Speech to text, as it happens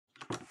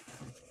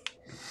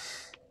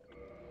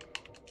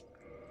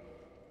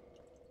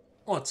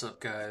What's up,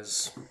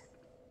 guys?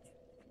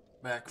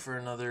 Back for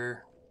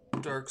another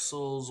Dark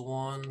Souls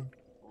 1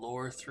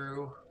 lore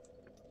through.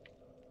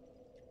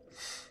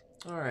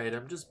 Alright,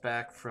 I'm just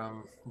back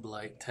from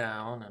Blight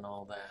Town and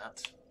all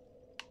that.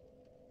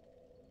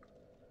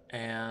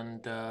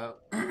 And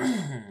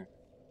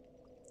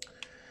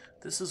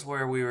this is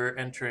where we were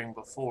entering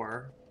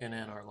before in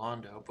Anor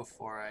Londo,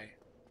 before I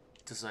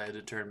decided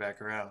to turn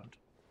back around.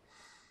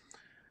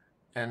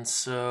 And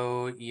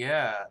so,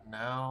 yeah,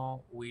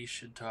 now we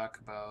should talk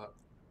about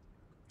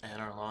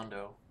Anor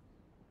Londo.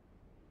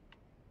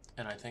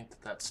 And I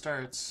think that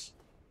starts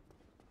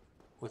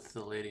with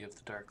the Lady of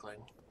the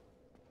Darkling.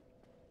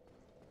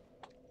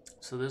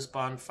 So this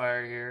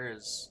bonfire here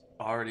is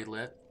already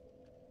lit,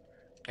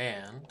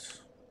 and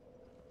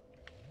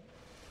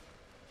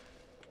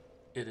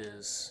it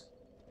is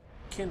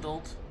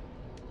kindled.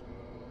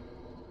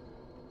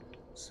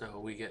 So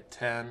we get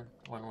 10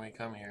 when we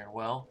come here.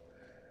 Well,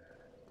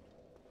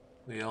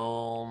 we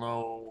all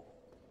know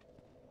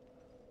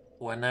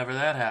whenever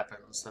that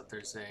happens that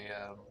there's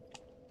a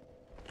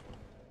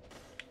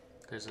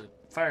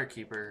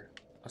firekeeper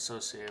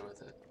associated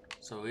with it.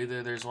 So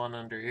either there's one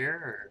under here,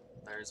 or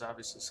there's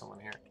obviously someone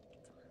here.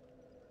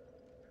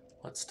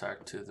 Let's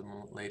talk to the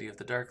Lady of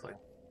the Darkling.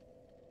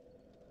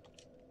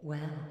 Well,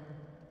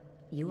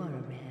 you are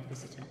a rare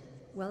visitor.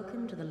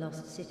 Welcome to the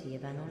lost city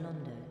of Anor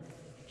Londo,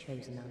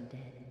 chosen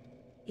undead.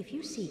 If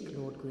you seek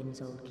Lord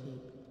Gwyn's old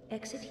keep,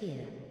 exit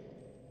here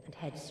and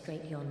head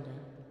straight yonder.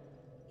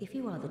 If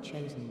you are the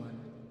chosen one,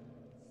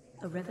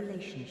 a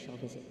revelation shall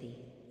visit thee.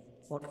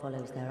 What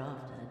follows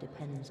thereafter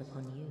depends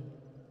upon you.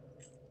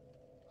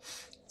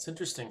 It's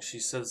interesting, she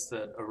says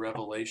that a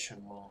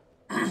revelation will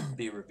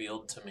be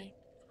revealed to me.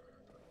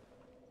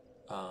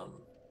 I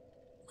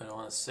don't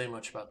want to say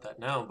much about that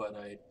now, but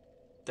I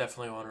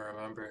definitely want to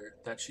remember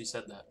that she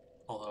said that,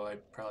 although I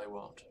probably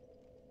won't.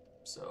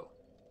 So,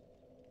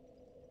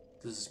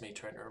 this is me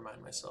trying to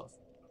remind myself.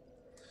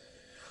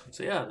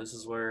 So yeah, this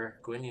is where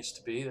Gwyn used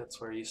to be. That's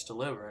where he used to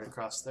live, right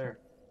across there.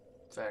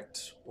 In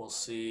fact, we'll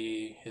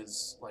see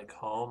his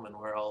home and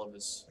where all of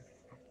his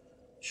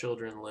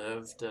children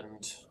lived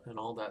and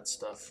all that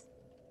stuff.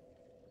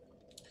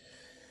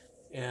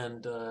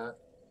 And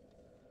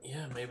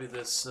yeah, maybe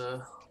this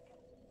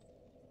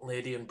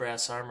lady in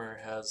brass armor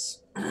has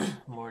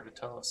more to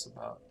tell us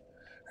about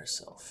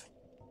herself.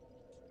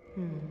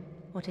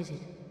 What is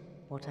it?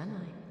 What am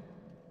I?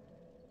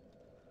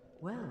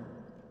 Well,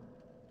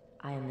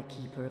 I am the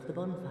keeper of the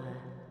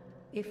bonfire.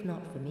 If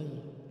not for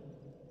me,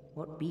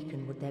 what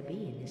beacon would there be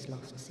in this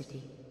lost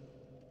city?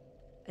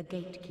 A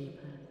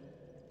gatekeeper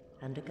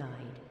and a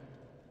guide.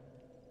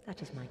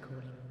 That is my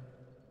calling.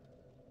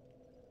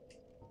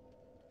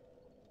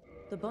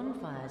 The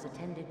bonfires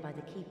attended by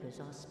the keepers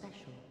are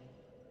special.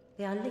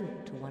 They are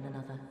linked to one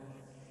another,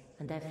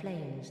 and their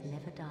flames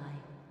never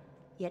die.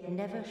 Yet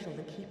never shall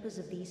the keepers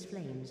of these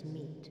flames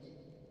meet.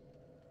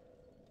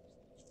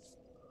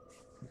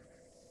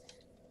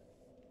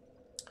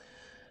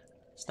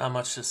 There's not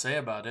much to say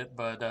about it,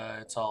 but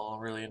it's all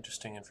really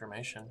interesting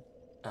information.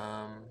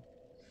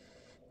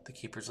 The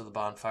keepers of the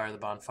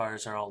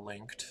bonfires are all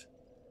linked.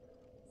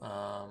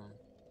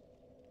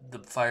 The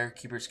fire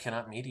keepers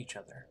cannot meet each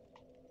other.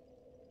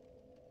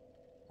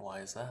 Why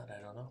is that? I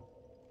don't know.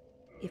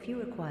 If you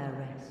require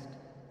rest,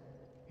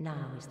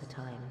 now is the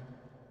time.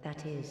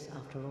 That is,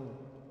 after all,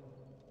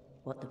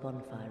 what the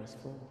bonfire is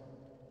for.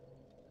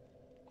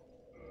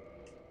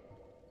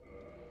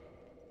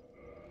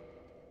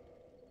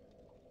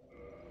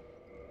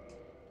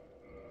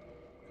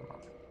 Come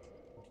on.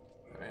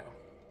 There we go.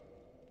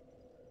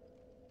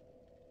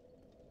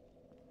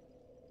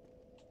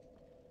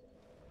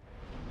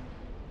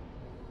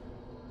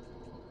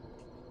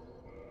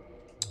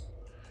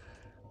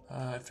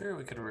 I figured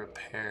we could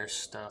repair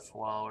stuff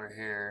while we're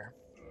here.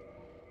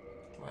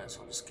 Might as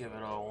well just give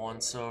it a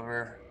once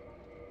over.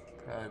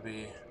 Probably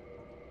be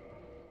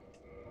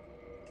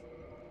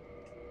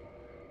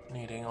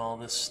needing all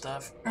this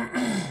stuff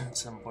at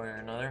some point or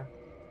another.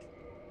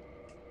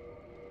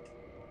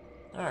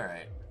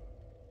 Alright.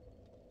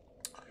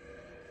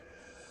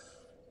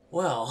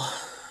 Well,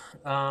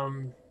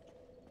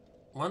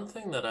 one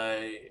thing that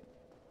I,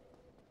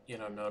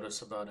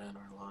 notice about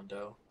Anor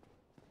Londo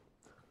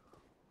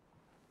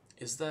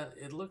is that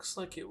it looks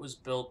like it was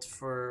built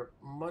for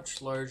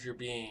much larger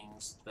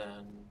beings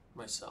than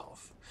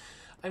myself.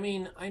 I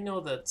mean, I know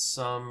that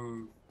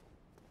some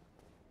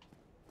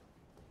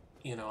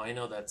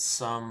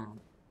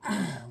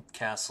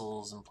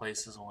castles and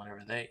places and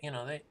whatever, they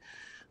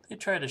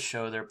try to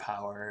show their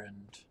power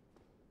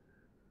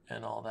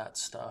and all that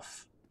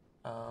stuff.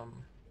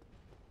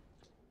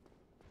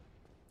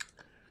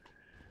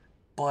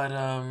 But,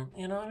 I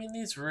mean,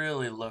 these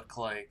really look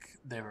like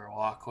they were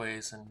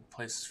walkways and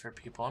places for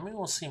people. I mean,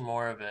 we'll see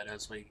more of it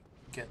as we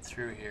get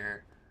through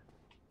here.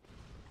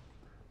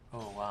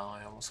 Oh, wow,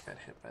 I almost got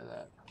hit by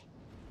that.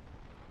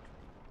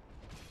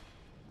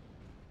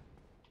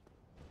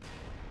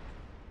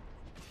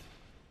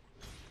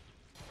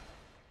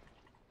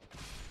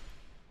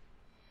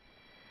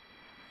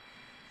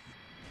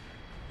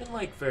 And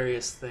like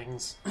various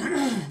things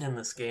in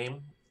this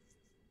game,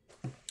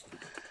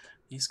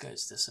 these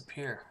guys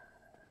disappear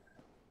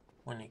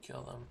when you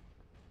kill them.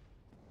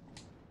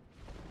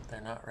 They're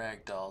not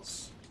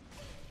ragdolls.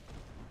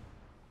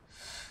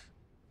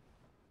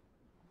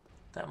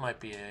 That might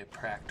be a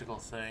practical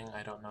thing,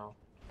 I don't know.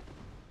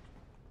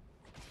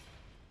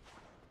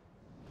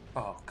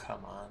 Oh,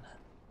 come on.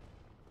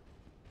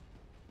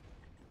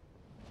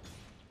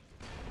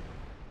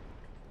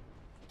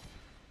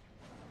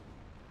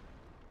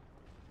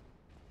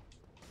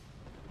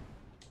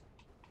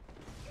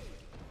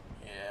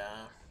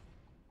 Yeah.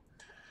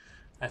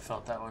 I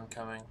felt that one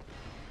coming.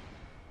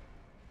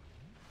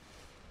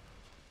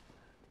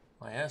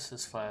 My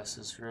Estus class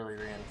is really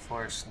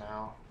reinforced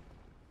now.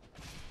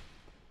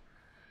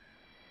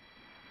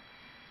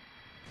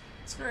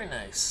 It's very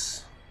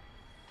nice.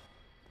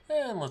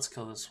 And let's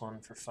kill this one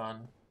for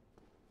fun.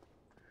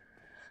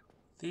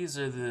 These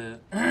are the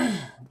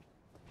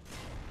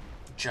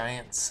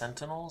giant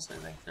sentinels, I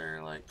think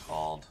they're like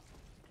called.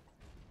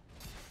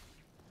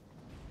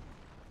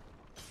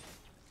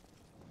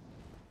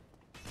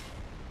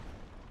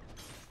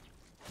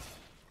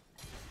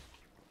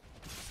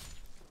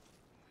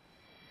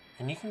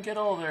 And you can get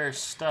all their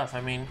stuff.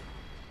 I mean,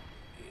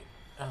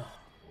 oh,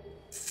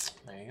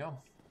 there you go.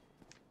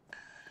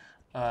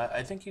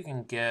 I think you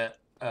can get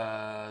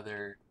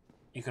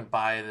you can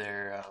buy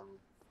their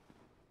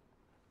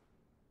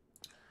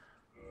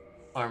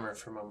armor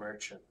from a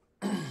merchant.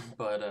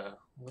 But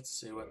let's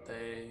see what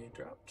they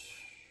dropped.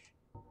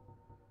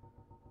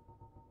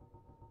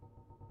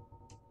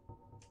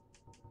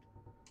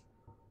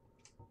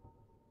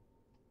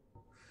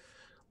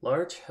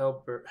 Large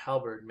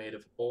halberd made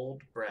of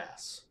old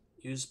brass,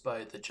 used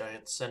by the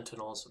giant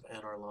sentinels of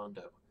Anor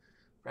Londo.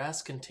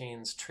 Brass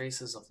contains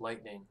traces of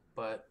lightning,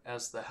 but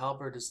as the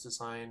halberd is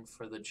designed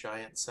for the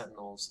giant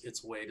sentinels,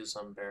 its weight is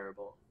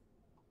unbearable.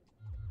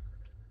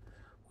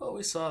 Well,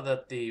 we saw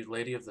that the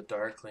Lady of the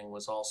Darkling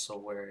was also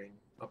wearing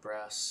a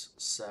brass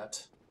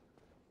set.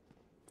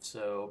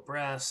 So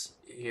brass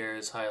here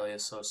is highly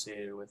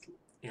associated with,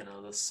 you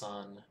know, the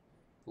sun,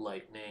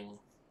 lightning,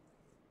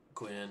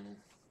 Gwyn,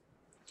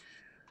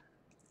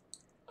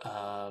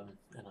 and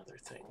other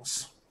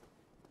things.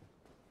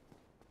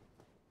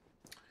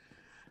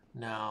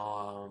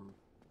 Now,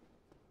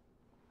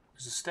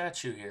 there's a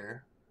statue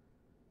here.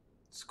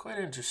 It's quite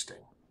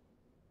interesting.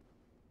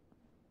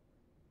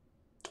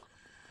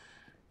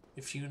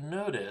 If you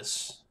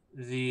notice,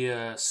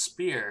 the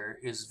spear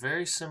is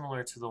very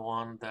similar to the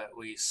one that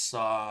we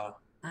saw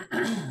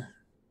in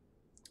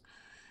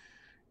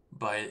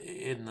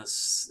the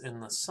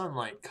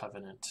Sunlight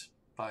Covenant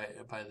by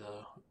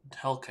the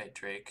Hellkite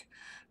Drake,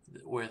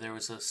 where there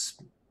was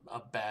a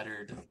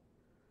battered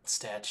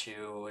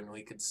statue, and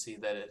we could see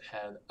that it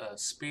had a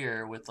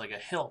spear with like a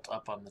hilt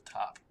up on the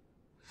top.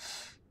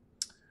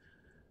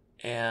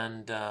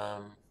 And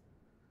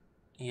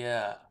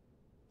yeah,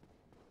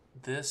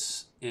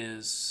 this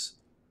is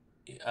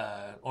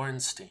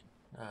Ornstein.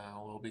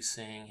 We'll be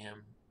seeing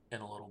him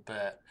in a little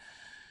bit,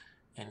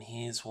 and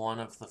he's one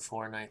of the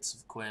four Knights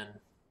of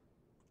Gwyn.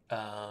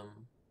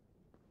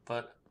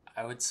 But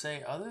I would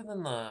say, other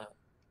than the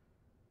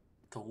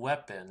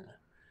weapon,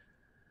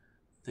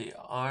 the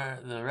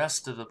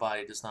rest of the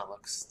body does not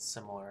look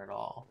similar at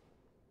all.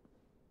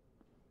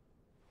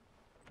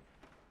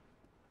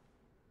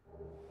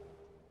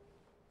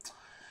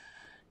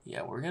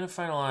 Yeah, we're gonna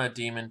find a lot of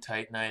Demon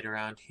Titanite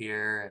around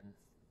here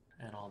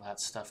and all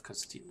that stuff,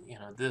 because, you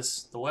know,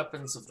 the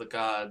weapons of the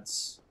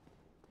gods.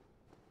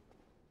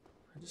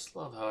 I just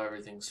love how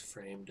everything's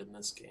framed in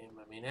this game.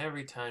 I mean,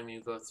 every time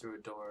you go through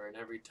a door and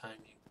every time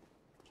you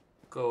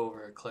go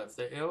over a cliff,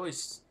 it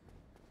always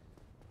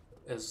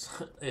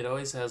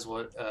has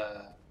what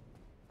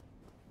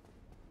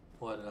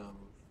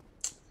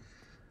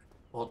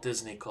Walt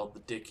Disney called the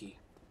Dickie,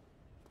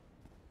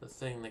 the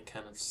thing that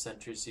kind of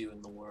centers you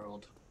in the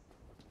world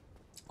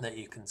that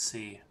you can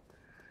see.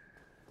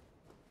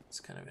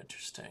 It's kind of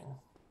interesting.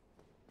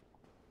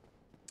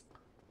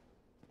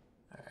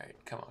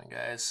 Alright, come on,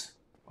 guys.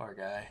 Or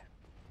guy.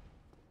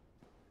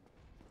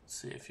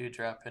 Let's see if you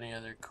drop any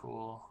other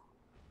cool.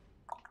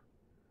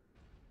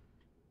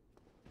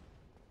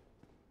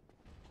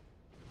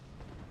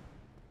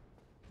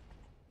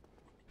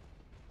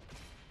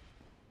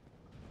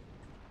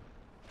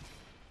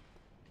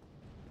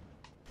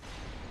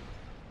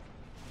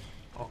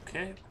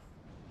 Okay.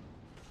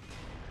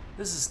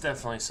 This is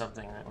definitely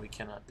something that we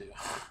cannot do.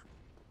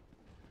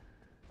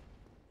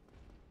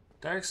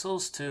 Dark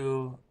Souls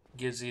 2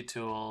 gives you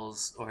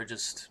tools or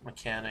just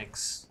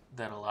mechanics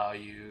that allow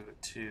you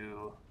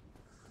to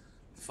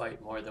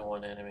fight more than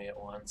one enemy at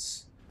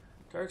once.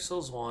 Dark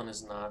Souls 1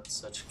 is not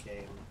such a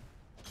game.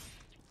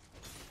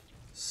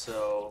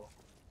 So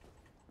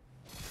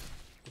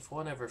if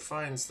one ever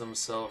finds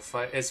themselves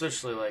fight,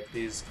 especially like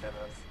these kind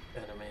of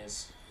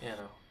enemies, you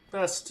know,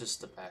 best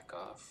just to back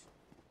off.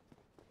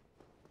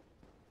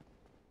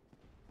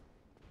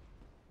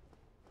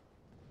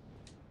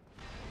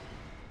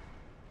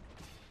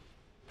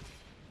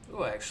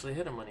 Oh, I actually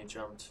hit him when he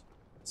jumped.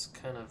 It's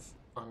kind of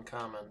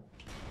uncommon.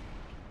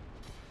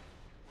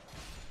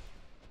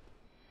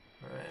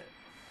 Alright.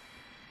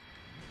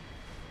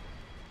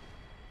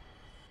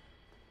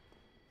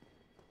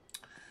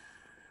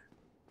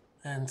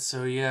 And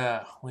so,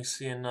 yeah, we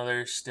see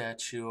another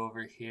statue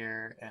over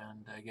here,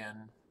 and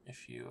again,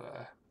 if you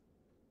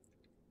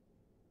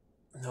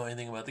know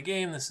anything about the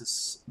game, this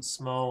is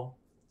Smo.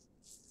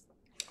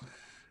 A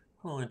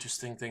little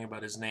interesting thing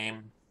about his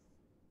name.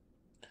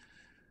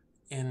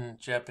 In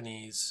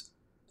Japanese,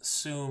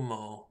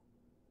 sumo,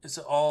 it's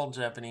all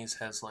Japanese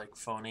has like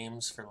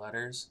phonemes for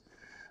letters.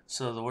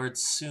 So the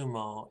words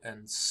sumo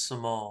and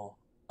sumo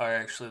are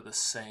actually the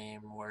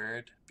same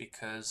word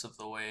because of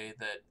the way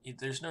that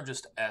there's no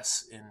just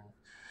S in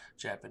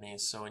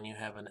Japanese. So when you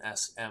have an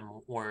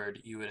SM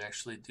word, you would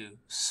actually do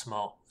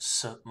smo,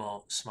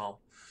 sumo, smo.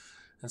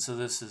 And so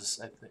this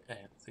is, I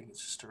think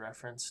it's just a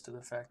reference to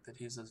the fact that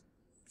he's a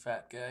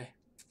fat guy.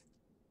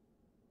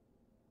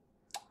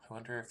 I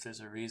wonder if there's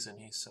a reason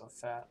he's so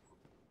fat.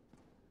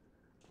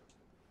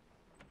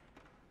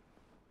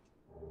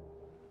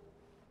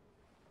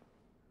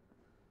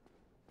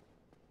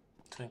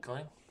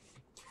 Twinkling.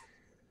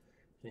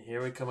 And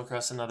here we come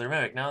across another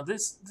mimic. Now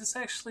this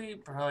actually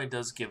probably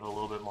does give a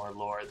little bit more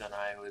lore than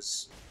I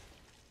was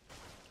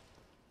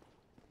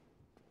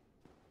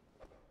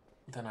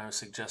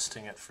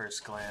suggesting at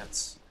first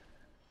glance.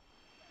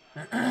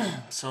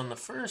 So in the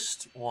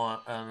first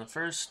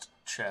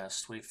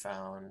chest we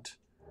found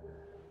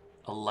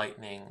a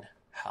lightning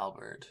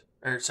halberd.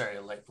 Or sorry,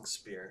 a lightning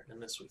spear. In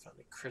this we found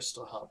a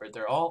crystal halberd.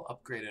 They're all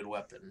upgraded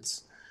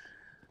weapons.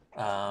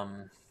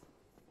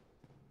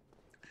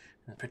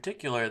 In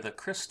particular, the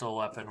crystal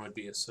weapon would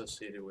be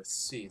associated with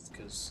Seath,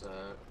 because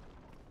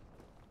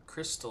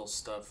crystal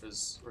stuff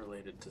is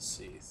related to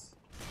Seath.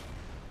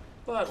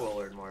 But we'll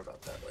learn more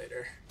about that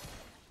later.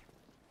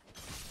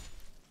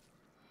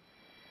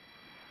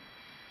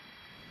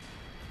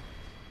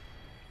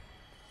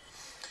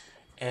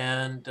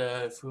 And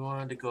if we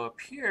wanted to go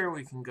up here,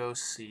 we can go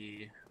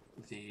see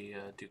the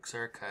Duke's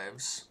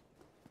Archives.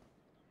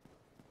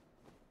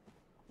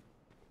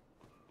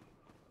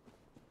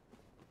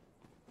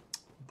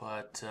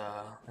 But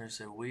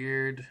there's a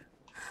weird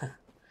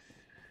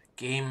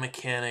game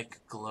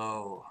mechanic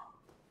glow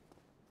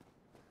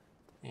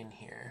in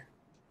here,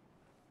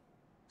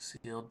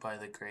 sealed by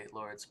the Great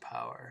Lord's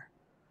power.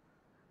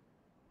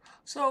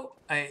 So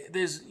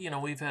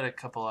we've had a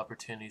couple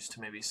opportunities to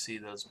maybe see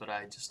those, but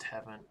I just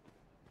haven't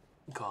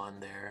gone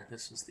there.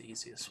 This is the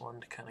easiest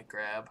one to kind of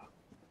grab.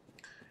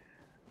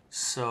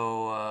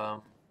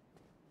 So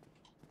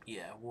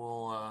yeah,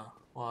 we'll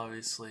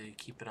obviously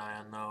keep an eye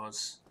on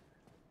those.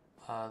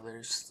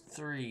 There's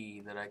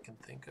 3 that I can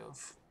think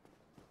of.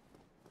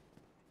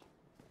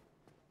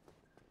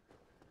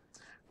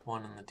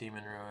 One in the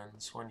Demon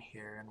Ruins, one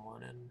here, and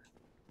one in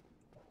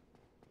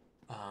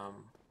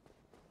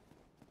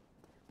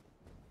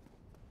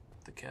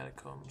the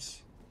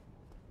Catacombs.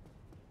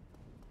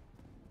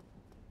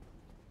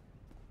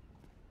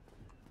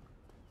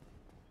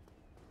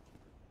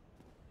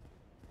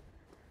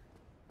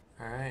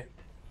 Alright.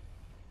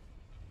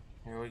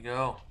 Here we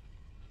go.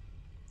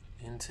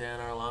 Into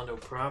Anor Londo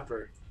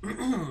proper.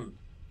 Of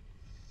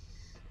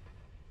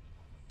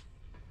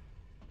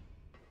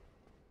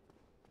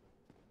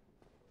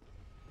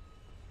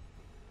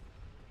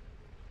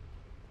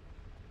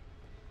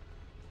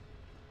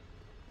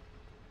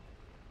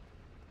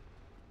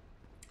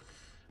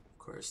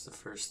course, the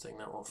first thing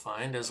that we'll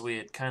find, as we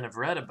had kind of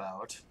read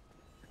about,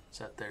 is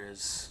that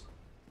there's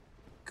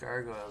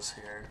gargoyles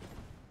here.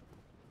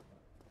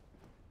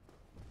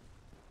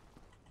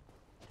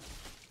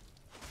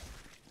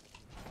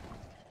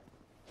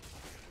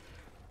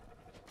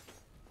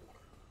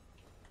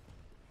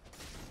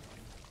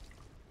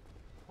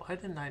 Why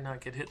didn't I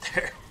not get hit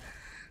there?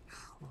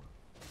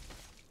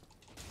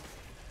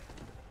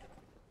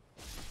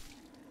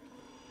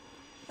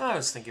 I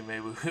was thinking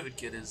maybe we would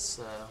get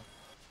his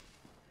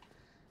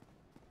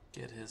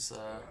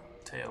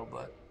tail,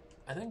 but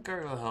I think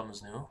Gargoyle Helm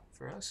is new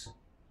for us.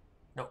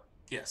 No,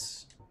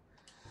 yes.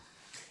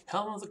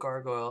 Helm of the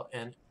Gargoyle,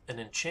 and an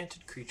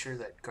enchanted creature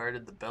that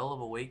guarded the Bell of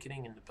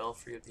Awakening and the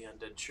Belfry of the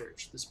Undead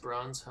Church. This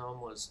bronze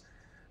helm was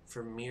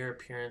for mere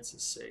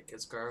appearance's sake,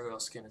 as gargoyle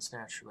skin is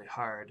naturally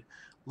hard.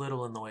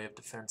 Little in the way of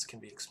defense can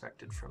be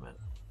expected from it.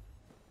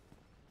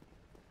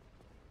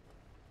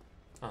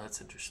 Oh, that's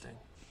interesting.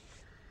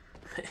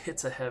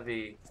 It's a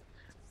heavy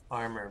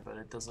armor, but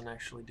it doesn't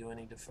actually do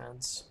any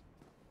defense.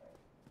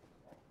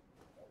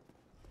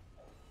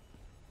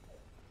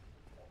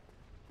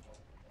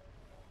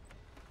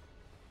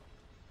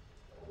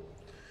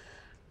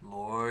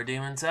 More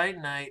Demon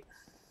Titanite.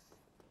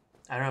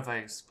 I don't know if I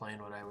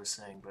explained what I was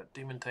saying, but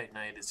Demon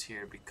Titanite is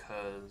here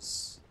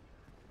because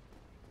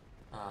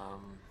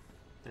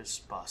there's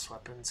boss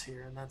weapons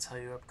here, and that's how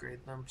you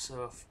upgrade them.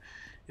 So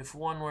if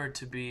one were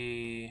to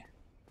be,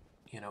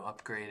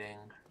 upgrading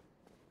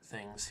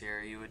things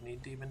here, you would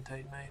need Demon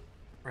Titanite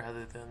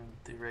rather than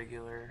the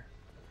regular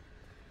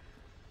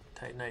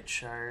Titanite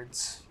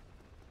shards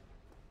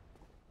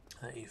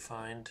that you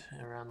find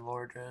around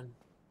Lordran.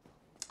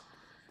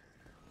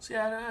 See,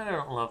 I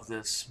don't love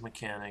this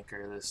mechanic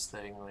or this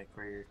thing, like,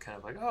 where you're kind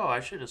of like, oh, I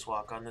should just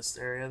walk on this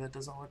area that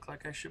doesn't look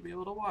like I should be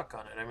able to walk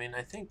on it. I mean,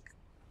 I think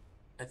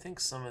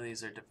some of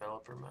these are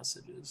developer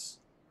messages,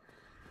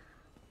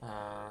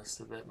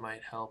 so that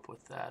might help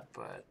with that,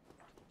 but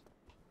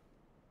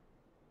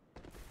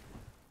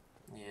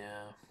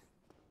yeah,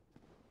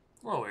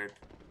 a little weird.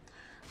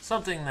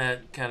 Something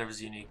that kind of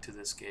is unique to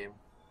this game.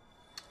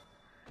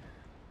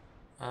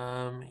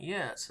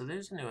 Yeah, so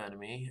there's a new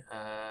enemy.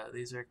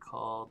 These are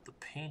called the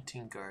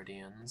Painting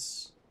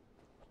Guardians.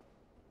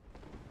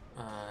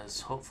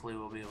 As hopefully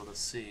we'll be able to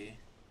see.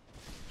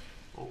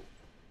 Oh.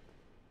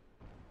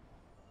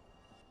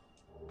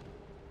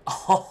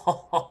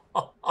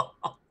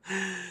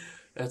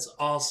 That's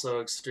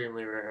also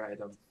extremely rare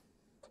item.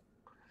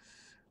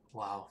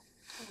 Wow.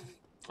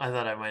 I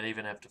thought I might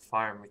even have to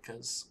farm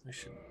because I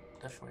should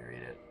definitely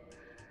read it.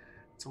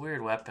 It's a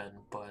weird weapon,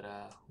 but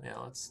yeah,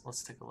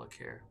 let's take a look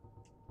here.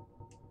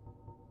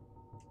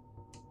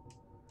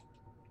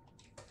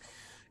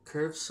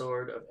 Curved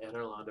sword of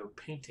Anor Londo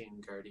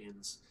Painting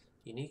Guardians.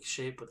 Unique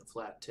shape with a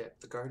flat tip.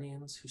 The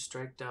Guardians, who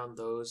strike down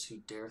those who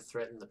dare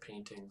threaten the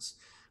paintings,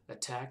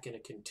 attack in a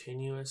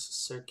continuous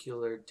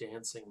circular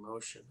dancing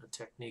motion, a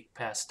technique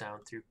passed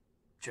down through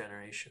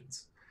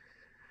generations.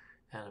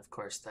 And of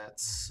course,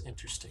 that's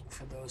interesting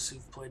for those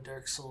who've played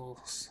Dark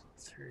Souls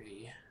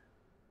 3.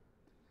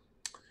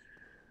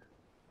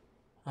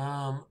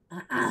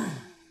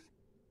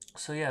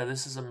 So yeah,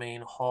 this is a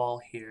main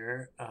hall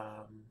here.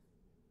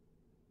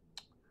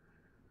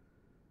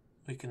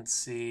 We can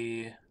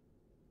see a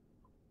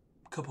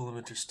couple of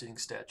interesting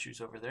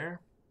statues over there.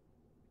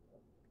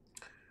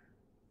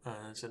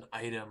 There's an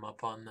item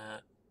up on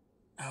that.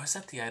 Oh, is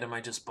that the item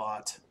I just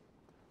bought?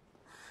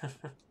 I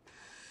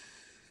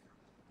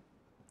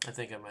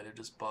think I might have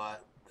just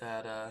bought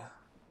that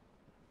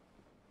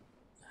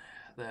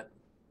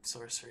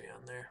sorcery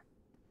on there.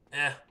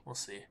 We'll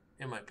see.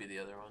 It might be the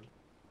other one.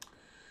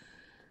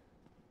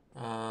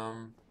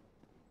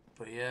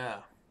 But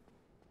yeah.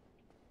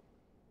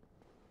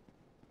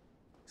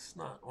 It's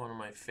not one of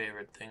my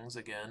favorite things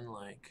again,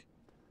 like,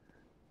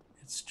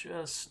 it's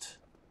just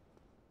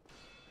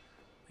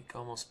like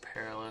almost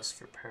perilous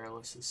for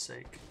perilous'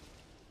 sake.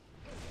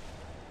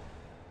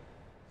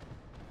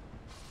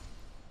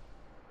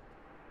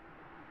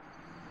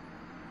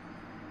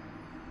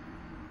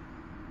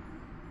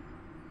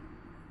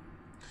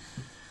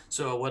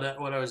 So what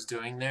I was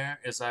doing there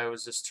is I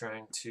was just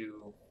trying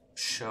to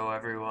show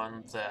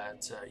everyone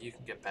that you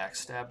can get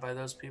backstabbed by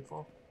those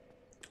people.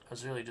 I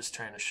was really just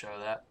trying to show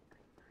that.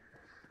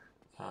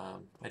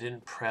 I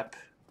didn't prep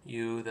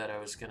you that I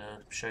was going to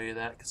show you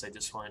that because I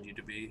just wanted you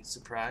to be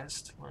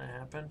surprised when it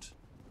happened.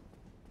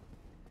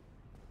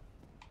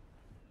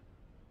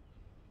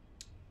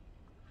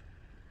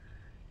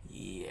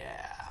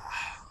 Yeah.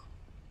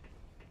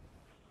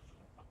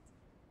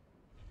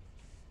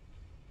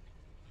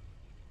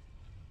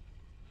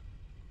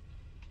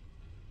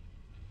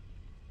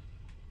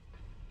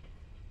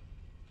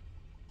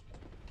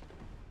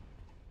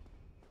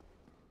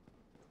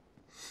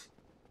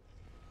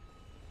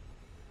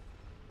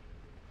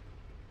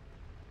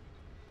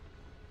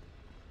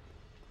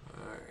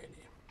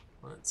 Alrighty.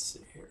 Let's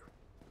see here.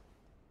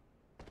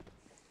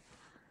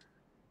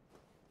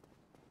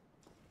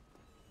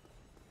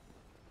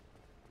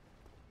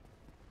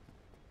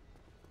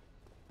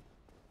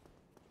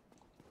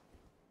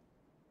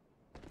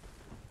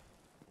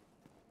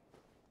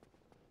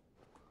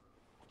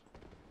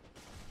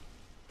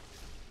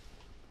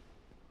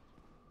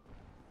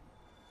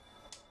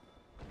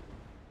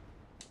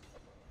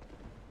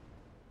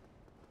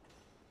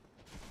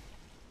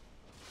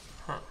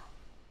 Huh.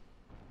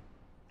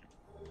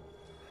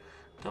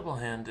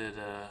 Double-handed,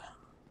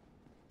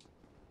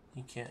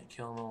 you can't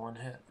kill him in one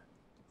hit.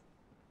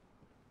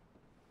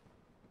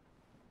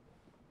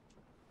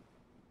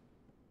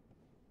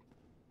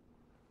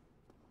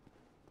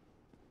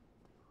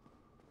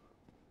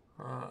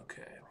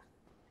 Okay.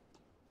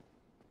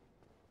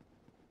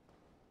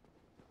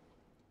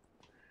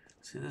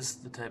 See, this is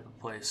the type of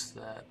place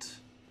that...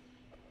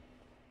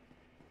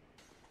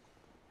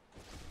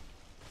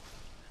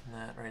 And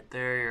that right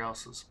there, you're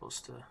also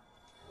supposed to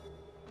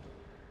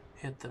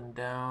hit them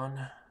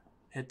down,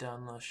 hit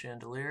down the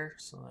chandelier,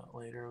 so that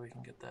later we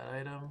can get that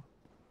item.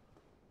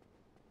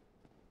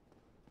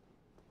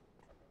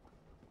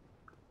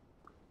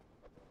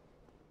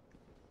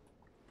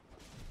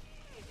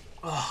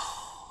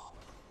 Oh.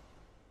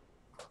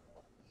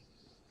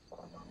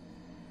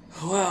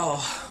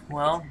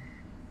 Well.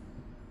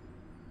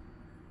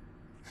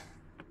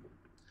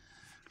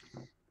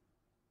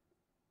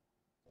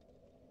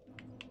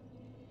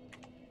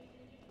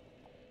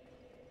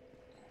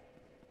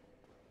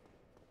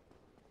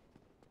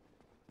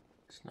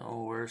 There's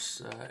no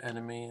worse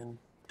enemy in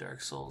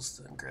Dark Souls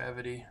than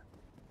gravity.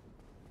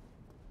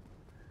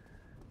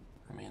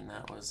 I mean,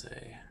 that was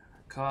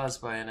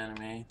caused by an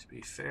enemy, to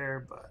be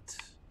fair, but...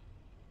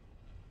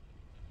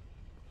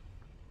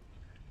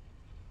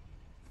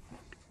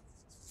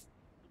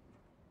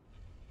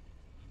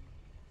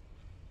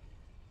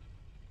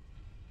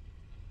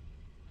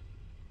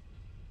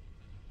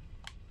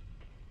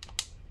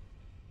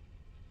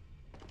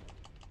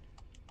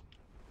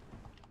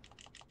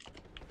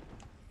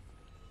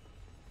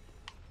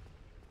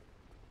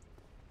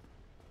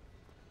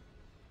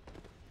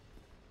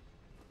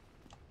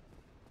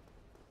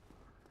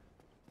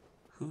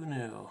 Who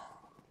knew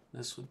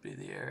this would be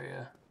the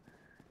area?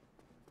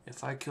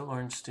 If I kill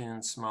Ornstein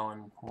and Smo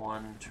in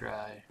one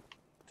try,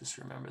 just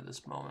remember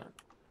this moment.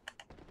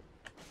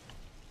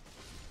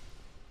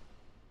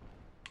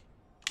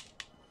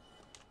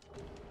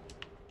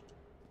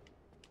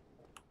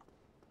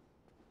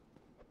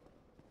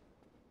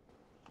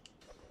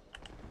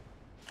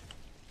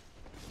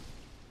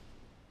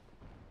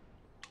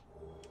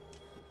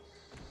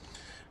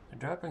 I'm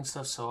dropping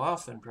stuff so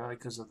often, probably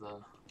because of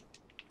the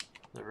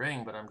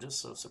ring, but I'm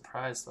just so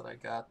surprised that I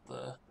got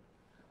the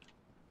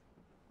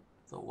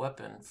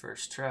weapon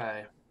first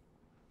try.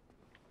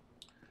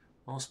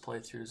 Most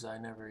playthroughs I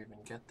never even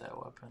get that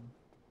weapon.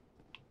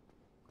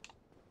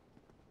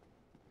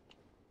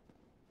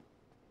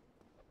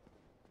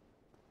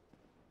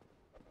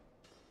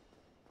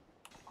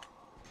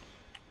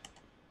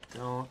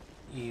 Don't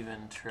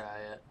even try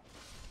it.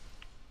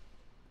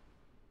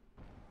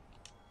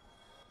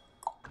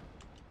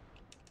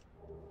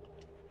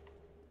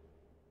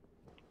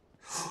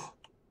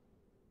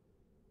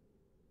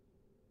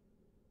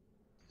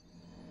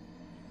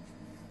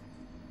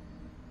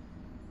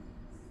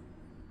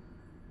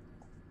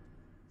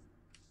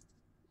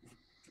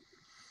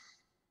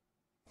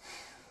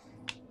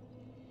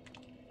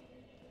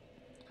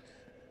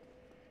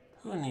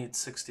 Who needs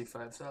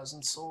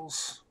 65,000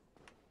 souls?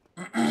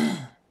 There's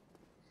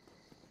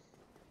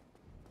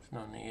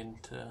no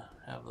need to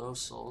have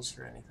those souls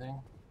for anything.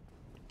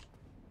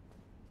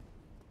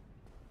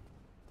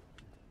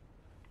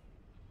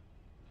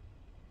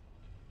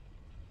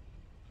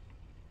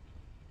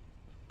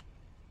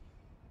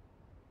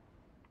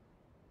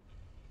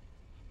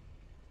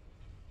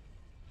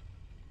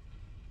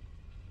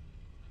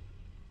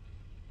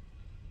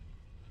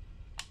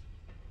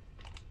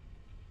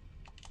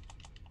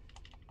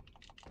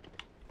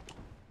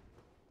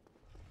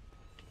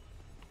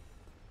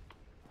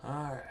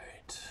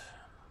 Alright.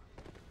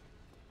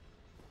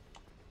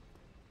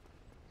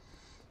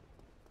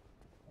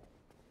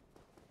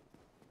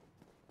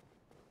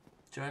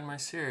 Join my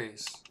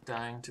series,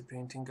 Dying to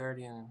Painting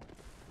Guardians.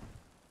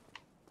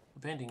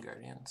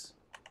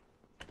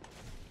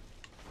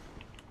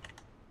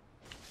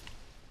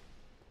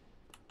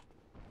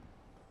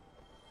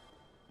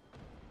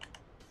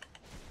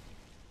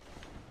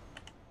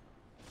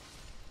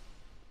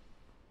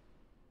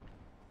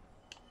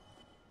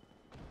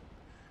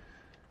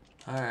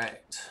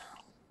 Alright.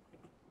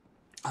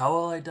 How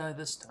will I die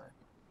this time?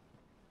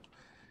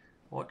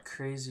 What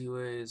crazy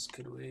ways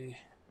could we...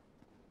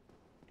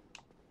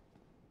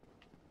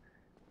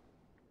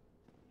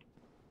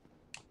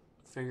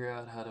 figure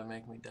out how to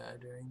make me die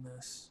during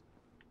this?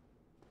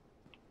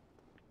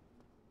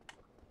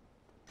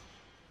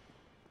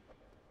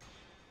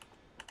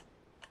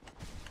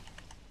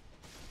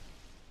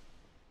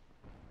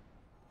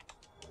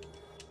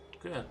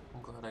 Good.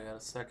 I'm glad I got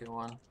a second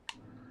one.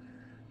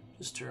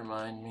 Just to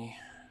remind me.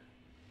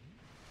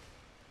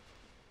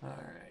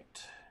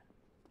 Alright.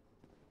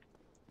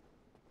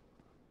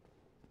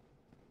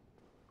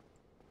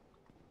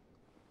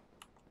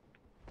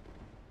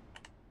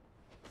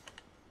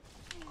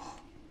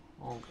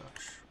 Oh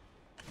gosh.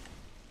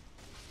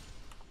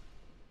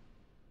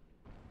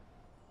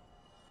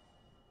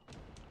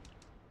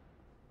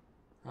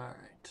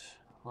 Alright.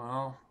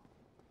 Well.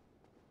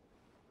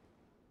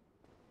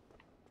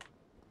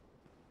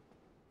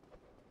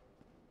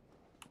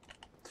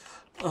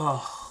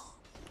 Oh.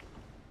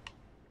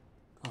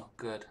 Oh,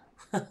 good.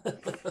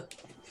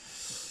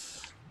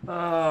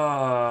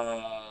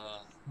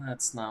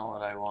 That's not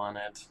what I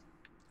wanted.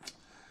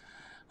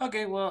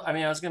 Okay, well, I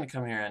mean, I was gonna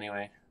come here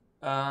anyway.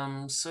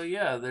 So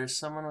yeah, there's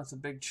someone with a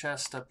big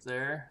chest up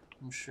there.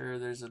 I'm sure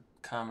there's a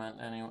comment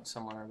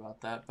somewhere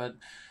about that, but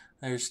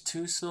there's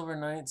 2 silver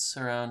knights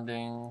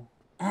surrounding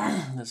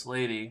this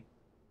lady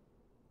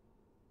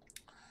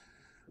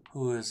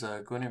who is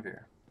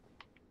Guinevere,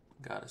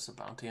 goddess of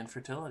bounty and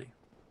fertility.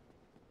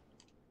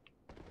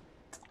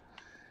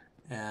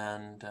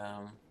 And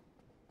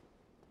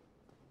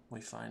we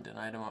find an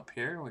item up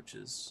here, which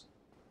is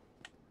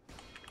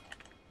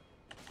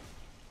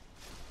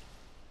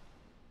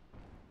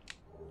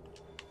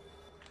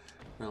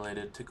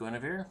related to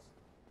Guinevere.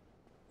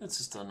 It's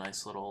just a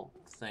nice little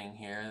thing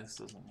here. This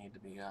doesn't need to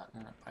be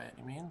gotten by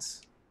any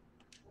means.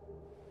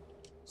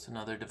 It's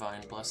another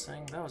divine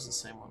blessing. That was the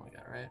same one we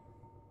got, right?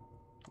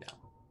 Yeah.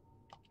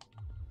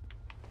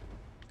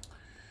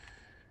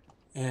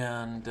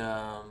 And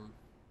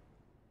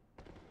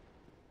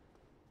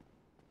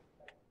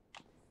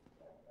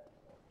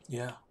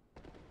yeah,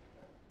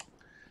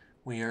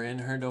 we are in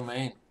her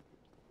domain.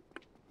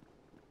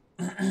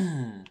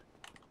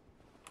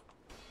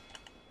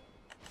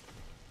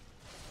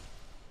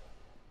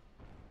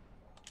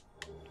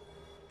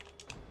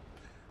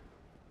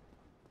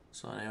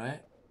 So anyway,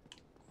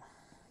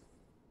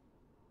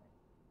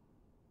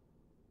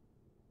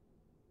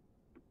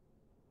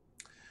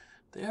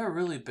 they are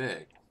really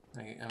big.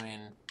 I mean,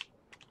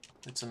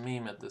 it's a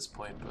meme at this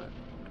point, but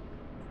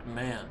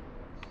man.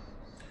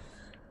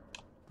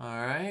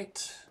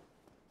 Alright.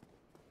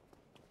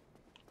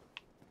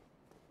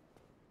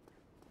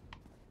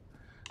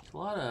 A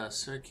lot of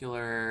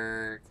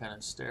circular kind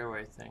of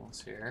stairway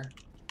things here.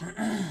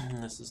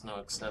 This is no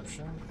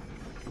exception.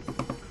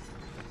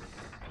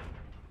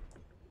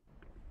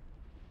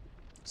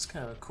 It's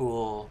kind of a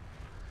cool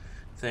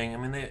thing. I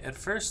mean, at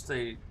first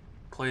they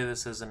play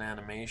this as an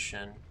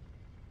animation,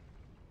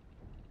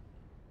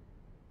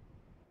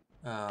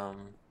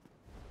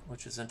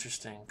 which is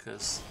interesting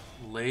because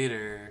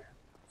later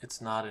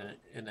it's not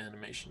an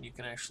animation. You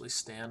can actually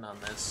stand on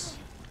this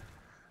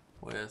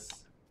with...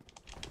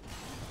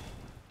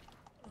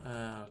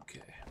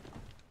 Okay.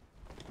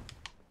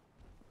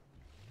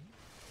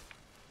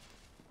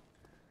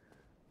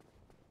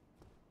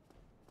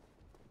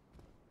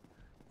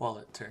 While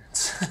it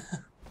turns.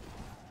 I'm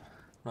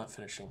not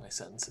finishing my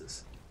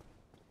sentences.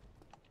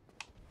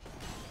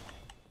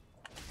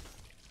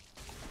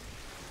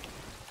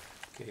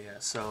 Okay, yeah,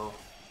 so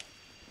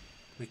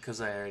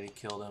because I already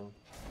killed him,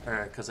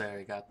 or because I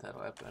already got that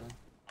weapon,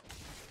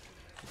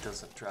 it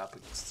doesn't drop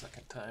it the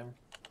second time,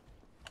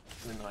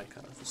 even though I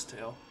cut off his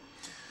tail.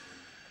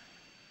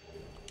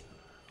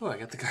 Oh, I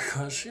got the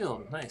gargoyle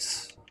shield.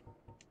 Nice.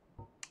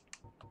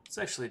 It's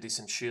actually a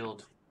decent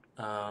shield.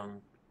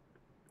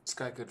 It's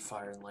got good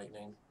fire and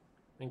lightning,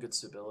 and good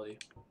stability.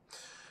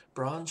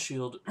 Bronze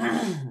shield.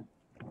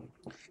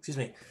 Excuse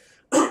me.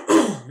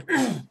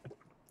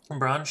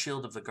 Bronze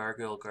shield of the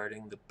gargoyle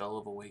guarding the Bell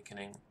of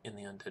Awakening in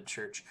the Undead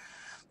Church.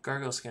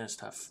 Gargoyle skin is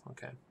tough.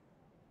 Okay.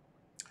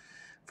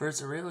 For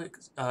its relic,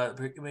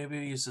 it may be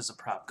used as a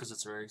prop because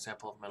it's a rare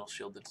example of metal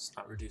shield that does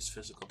not reduce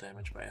physical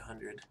damage by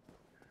 100.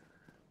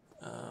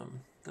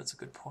 That's a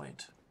good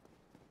point.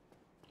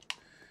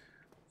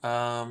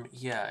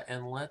 Yeah,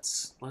 and let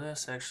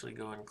us actually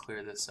go and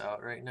clear this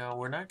out right now.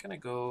 We're not going to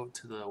go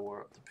to the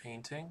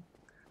painting,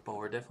 but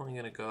we're definitely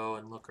going to go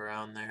and look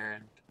around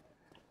there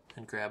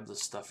and grab the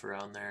stuff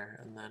around there,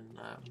 and then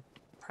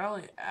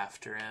probably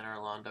after Anor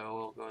Londo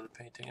we'll go to the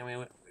painting. I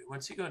mean,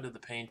 once you go into the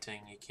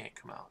painting, you can't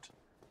come out,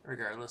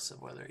 regardless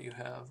of whether you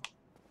have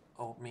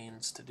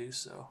means to do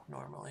so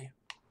normally.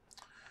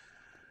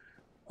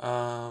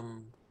 I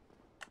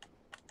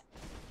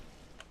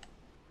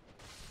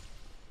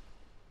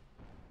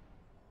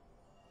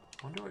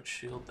wonder what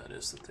shield that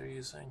is that they're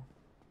using.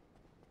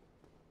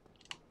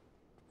 I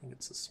think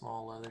it's a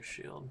small leather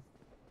shield.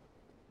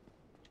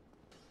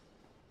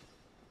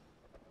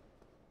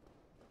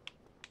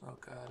 Oh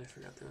god, I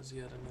forgot there was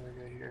yet another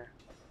guy here.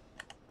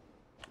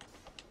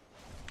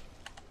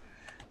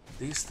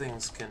 These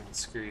things can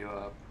screw you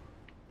up.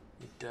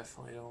 You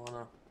definitely don't want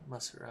to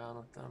mess around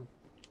with them.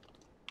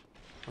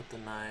 With the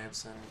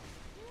knives and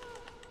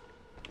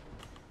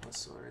the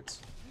swords.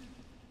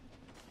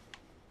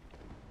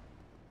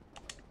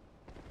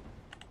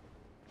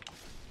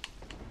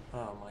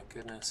 Oh my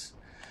goodness.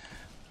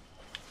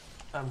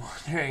 I'm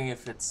wondering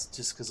if it's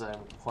just because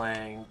I'm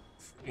playing,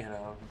 you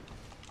know,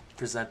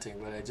 presenting,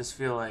 but I just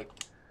feel like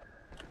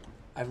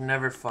I've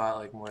never fought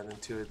like more than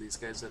 2 of these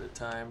guys at a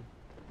time.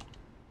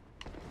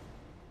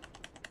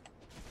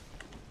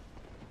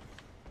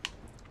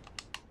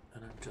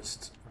 And I'm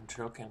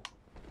choking.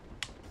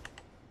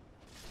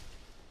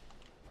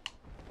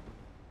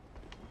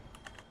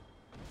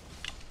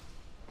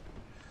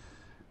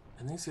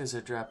 And these guys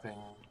are dropping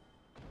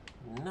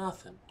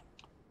nothing.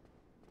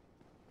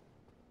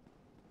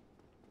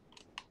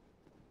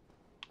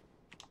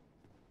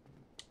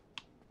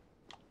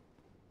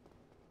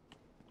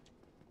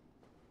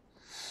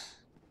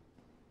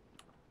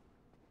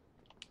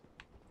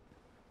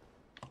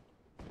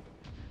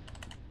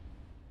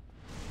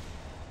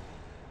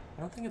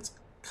 I don't think it's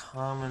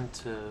common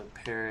to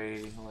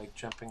parry like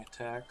jumping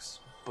attacks,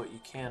 but you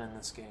can in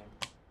this game.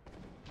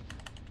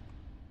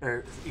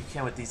 Or you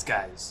can with these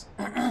guys.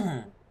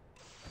 Ugh.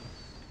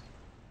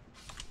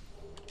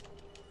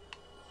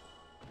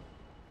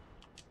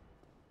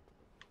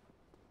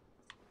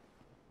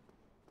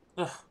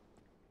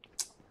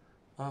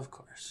 Of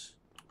course.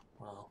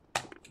 Well,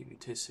 give you a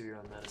taste of your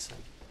own medicine.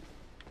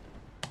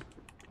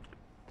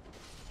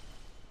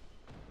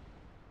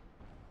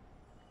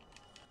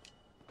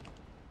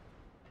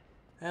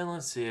 And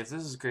let's see if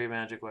this is great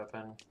magic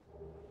weapon.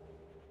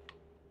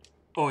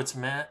 Oh, it's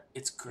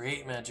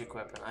great magic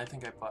weapon. I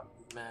think I bought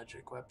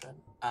magic weapon.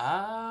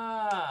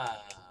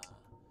 Ah,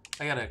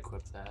 I gotta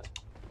equip that.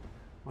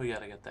 We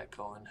gotta get that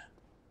going,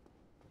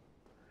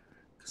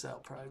 because that'll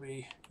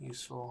probably be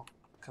useful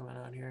coming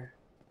out here.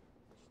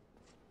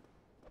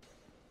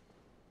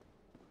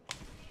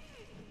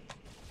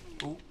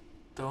 Ooh,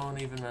 don't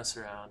even mess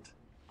around.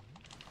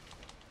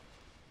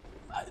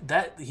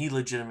 That he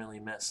legitimately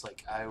missed.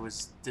 Like I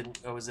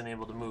wasn't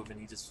able to move, and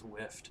he just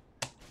whiffed.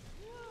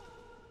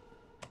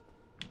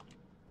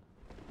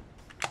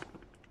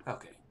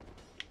 Okay.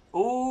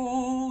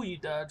 Oh, you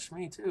dodged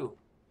me too.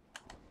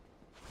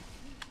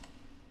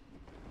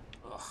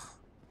 Ugh.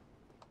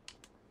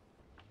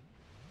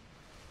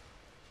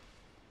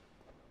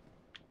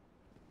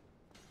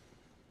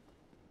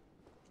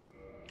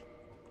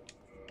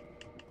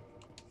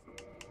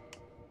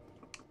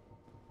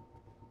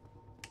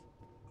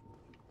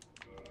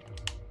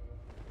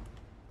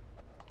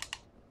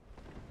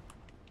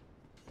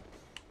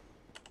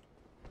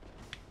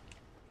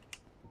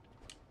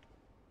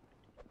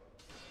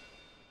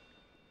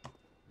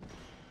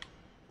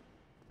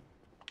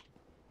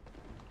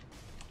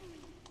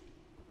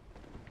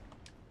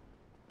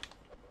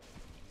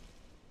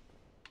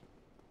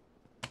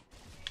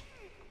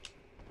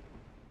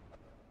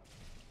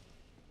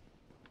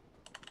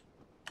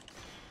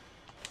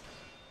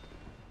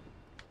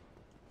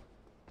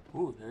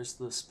 there's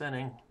the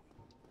spinning.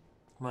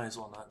 Might as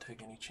well not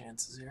take any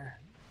chances here.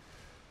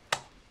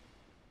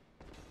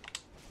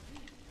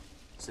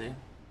 See?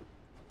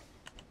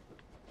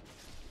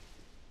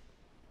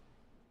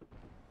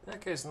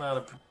 That guy's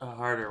not a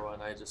harder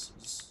one. I just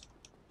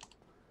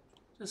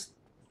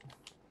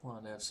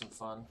want to have some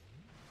fun.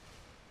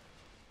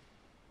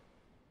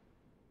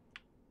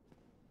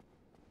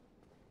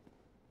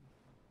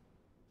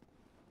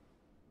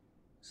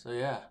 So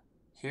yeah,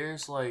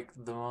 here's like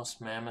the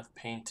most mammoth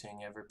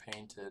painting ever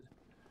painted.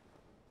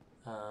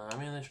 I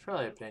mean, there's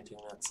probably a painting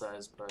that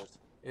size, but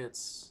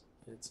it's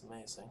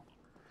amazing.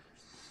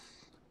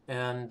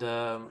 And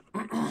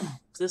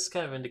this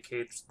kind of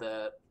indicates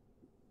that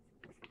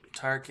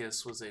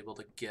Tarkus was able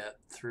to get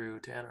through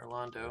to Anor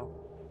Londo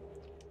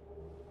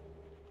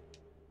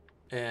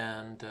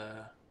and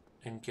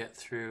get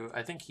through.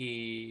 I think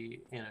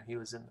he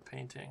was in the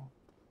painting,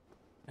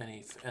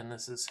 and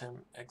this is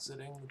him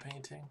exiting the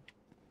painting.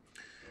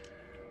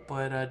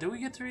 But did we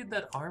get to read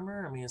that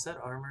armor? I mean, is that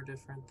armor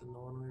different than the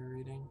one we were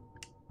reading?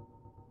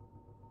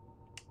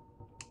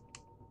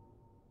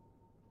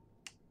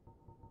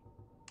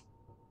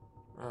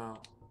 Oh,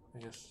 I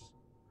guess.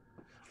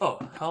 Oh,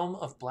 Helm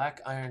of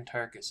Black Iron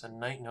Tarkus, a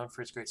knight known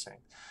for his great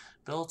strength.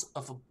 Built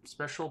of a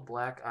special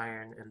black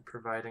iron and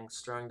providing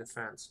strong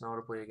defense,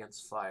 notably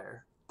against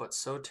fire, but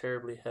so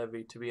terribly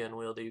heavy to be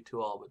unwieldy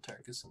to all but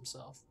Tarkus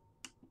himself.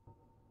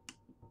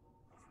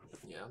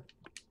 Yeah.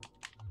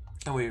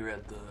 And we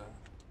read the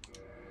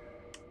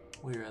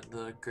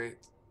great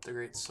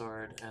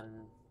sword,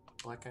 and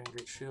Black Iron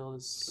Great Shield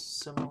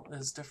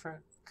is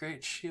different.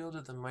 Great Shield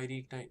of the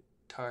mighty knight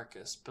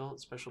Tarkus, built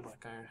special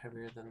black iron,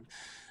 heavier than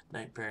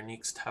Knight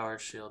Berenice's tower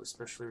shield,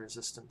 especially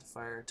resistant to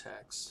fire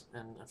attacks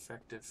and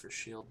effective for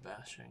shield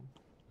bashing.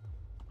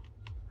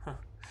 Huh.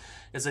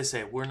 As I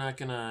say, we're not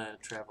gonna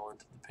travel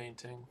into the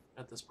painting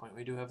at this point.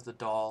 We do have the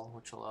doll,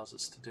 which allows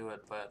us to do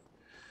it, but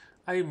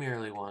I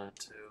merely wanted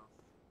to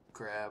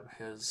grab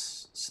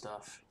his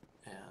stuff,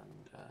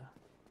 and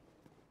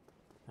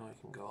then we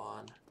can go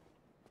on.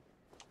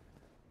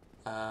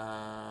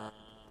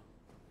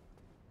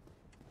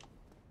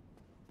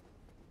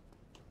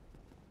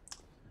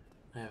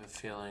 I have a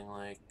feeling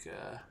like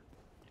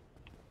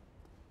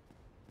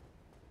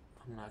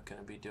I'm not going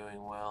to be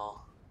doing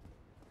well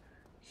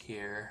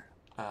here.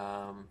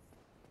 I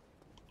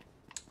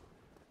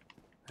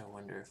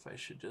wonder if I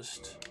should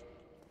just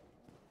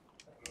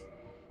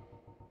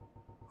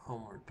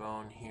homeward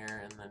bone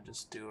here and then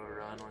just do a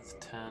run with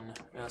 10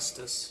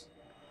 Estus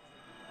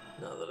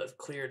now that I've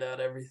cleared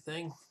out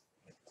everything.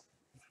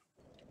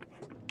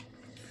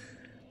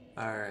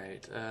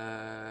 Alright,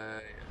 yeah,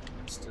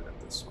 let's do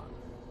this one.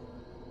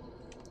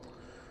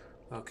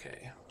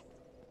 Okay.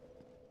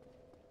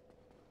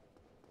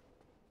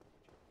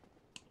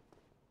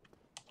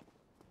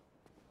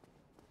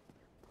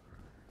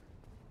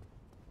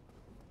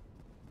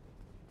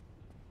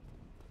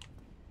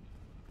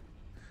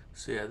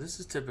 So yeah,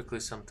 this is typically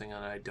something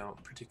that I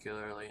don't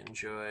particularly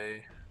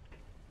enjoy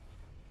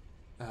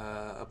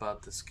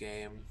about this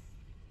game,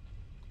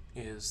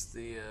 is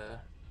the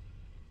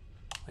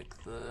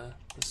like the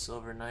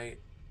Silver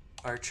Knight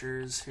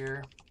archers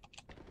here.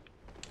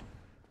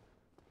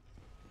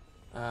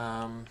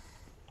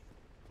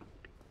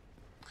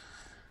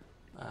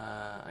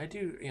 I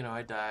do,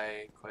 I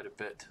die quite a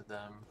bit to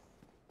them,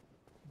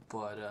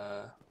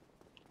 but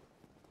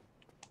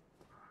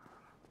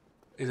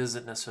it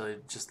isn't necessarily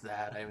just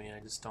that. I mean, I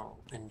just don't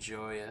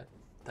enjoy it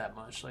that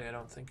much. Like, I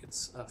don't think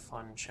it's a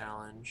fun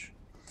challenge.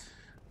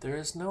 There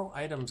is no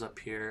items up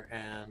here,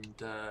 and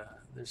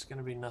there's going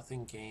to be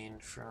nothing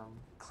gained from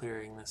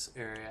clearing this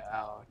area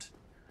out.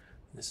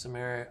 There's some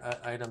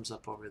items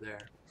up over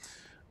there.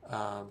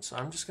 So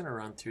I'm just going to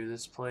run through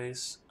this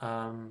place.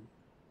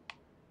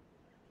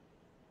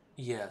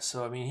 Yeah,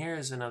 so I mean, here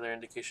is another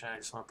indication I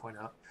just want to point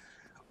out,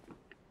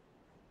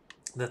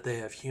 that they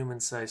have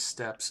human-sized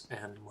steps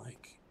and,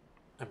 like,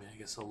 I mean, I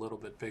guess a little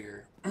bit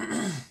bigger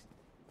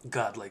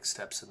godlike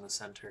steps in the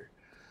center.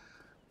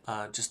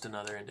 Just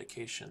another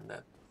indication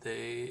that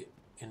they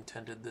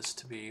intended this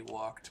to be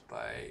walked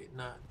by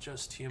not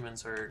just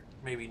humans, or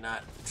maybe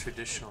not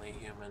traditionally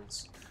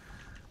humans,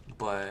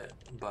 but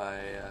by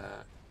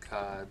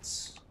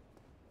gods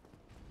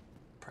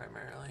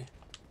primarily.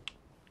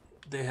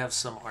 They have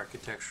some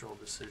architectural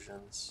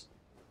decisions.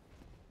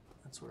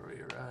 That's where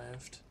we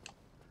arrived.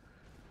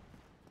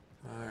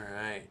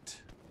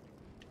 Alright.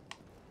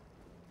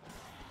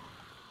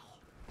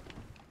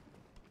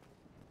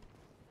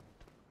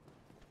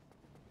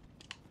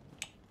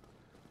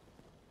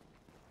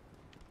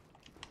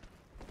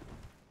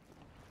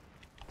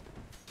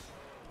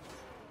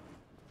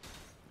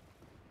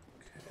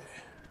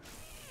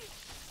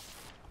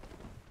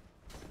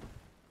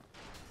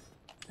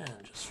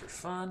 And just for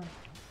fun,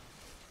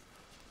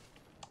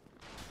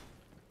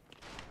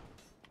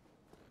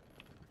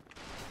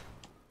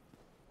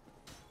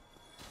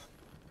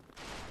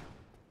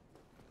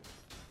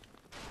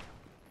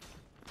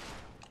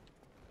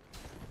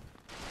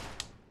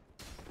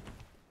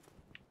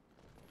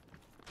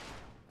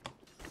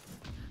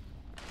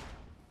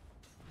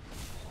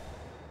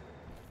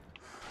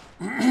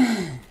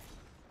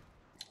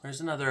 There's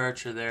another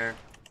archer there.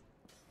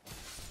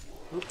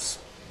 Oops.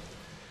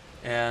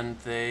 And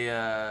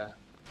there's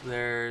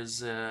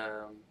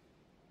an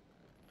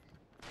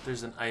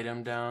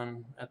item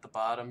down at the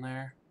bottom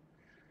there.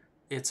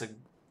 It's a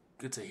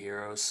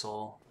hero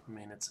soul. I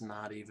mean, it's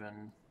not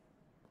even.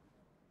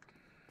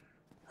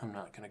 I'm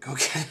not gonna go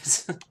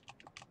get it.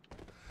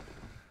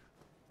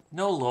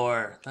 No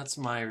lore. That's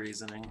my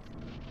reasoning.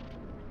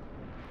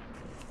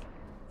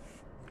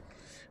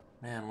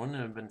 Man, wouldn't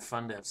it have been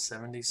fun to have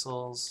 70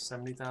 souls,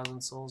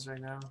 70,000 souls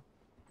right now,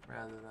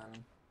 rather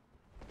than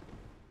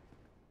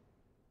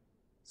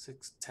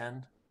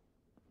 610?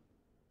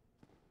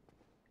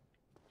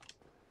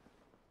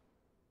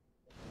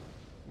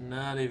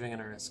 Not even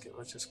gonna risk it.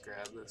 Let's just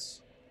grab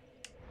this.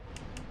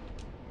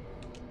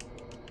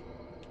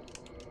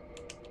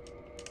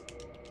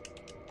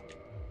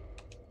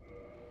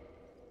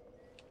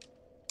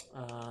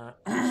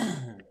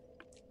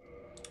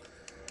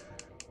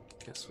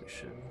 Guess we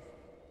should.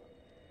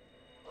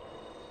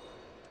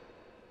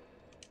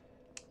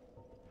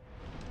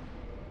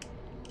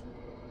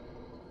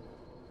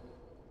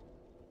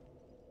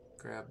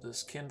 Grab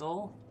this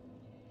Kindle.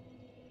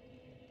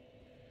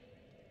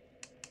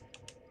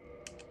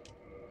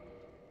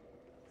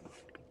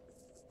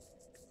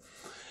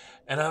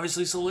 And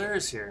obviously Solaire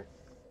is here.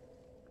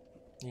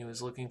 He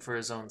was looking for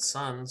his own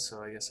son,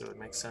 so I guess it would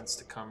make sense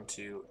to come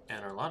to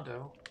Anor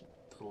Londo,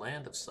 the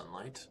land of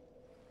sunlight.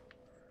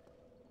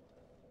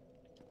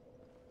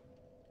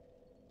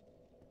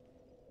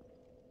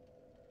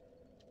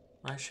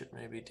 I should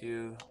maybe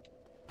do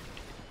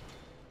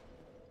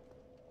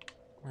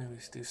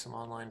some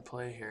online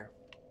play here.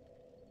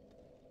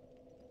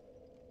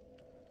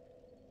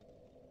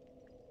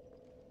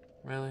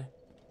 Really?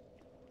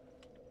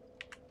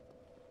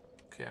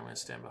 Okay, I'm gonna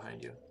stand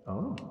behind you.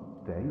 Oh,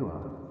 there you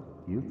are.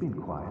 You've been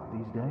quiet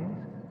these days.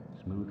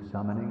 Smooth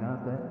summoning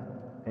out there.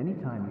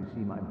 Anytime you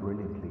see my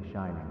brilliantly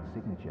shining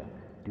signature,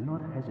 do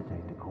not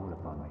hesitate to call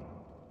upon me.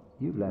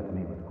 You've left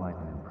me with quite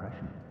an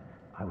impression.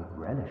 I would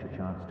relish a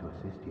chance to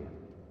assist you.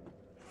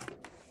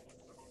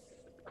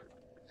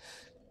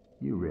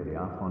 You really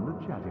are fond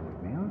of chatting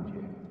with me, aren't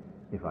you?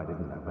 If I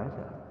didn't know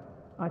better,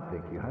 I'd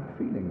think you had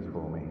feelings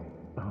for me.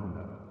 Oh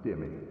no, dear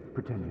me,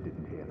 pretend you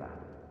didn't hear that.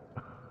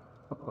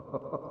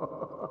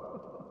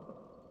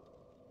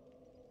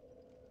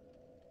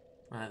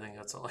 I think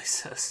that's all he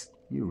says.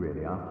 You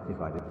really are. If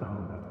I did. Oh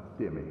no,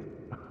 dear me.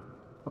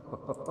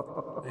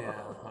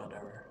 Yeah,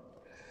 whatever.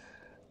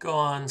 Go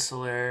on,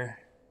 Solaire.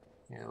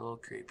 You're a little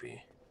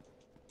creepy.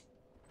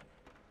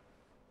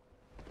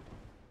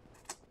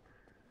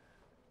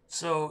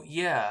 So,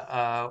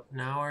 yeah,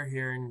 now we're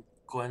here in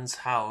Gwen's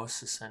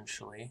house,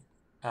 essentially.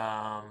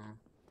 I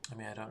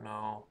mean, I don't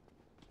know.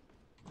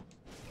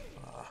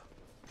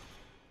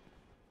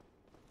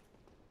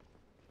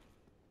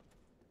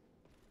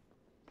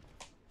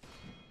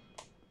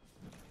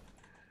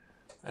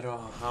 I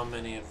don't know how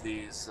many of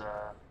these,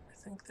 I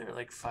think they're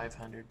like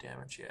 500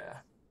 damage,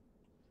 yeah.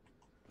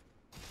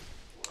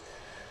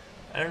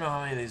 I don't know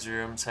how many of these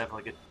rooms have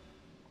like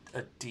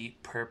a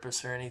deep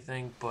purpose or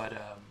anything, but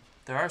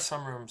there are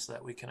some rooms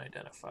that we can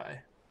identify.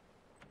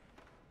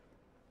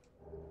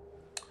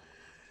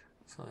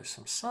 So there's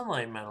some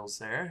sunlight metals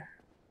there.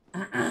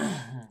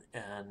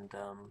 And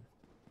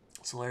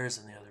Solaire's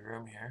in the other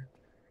room here.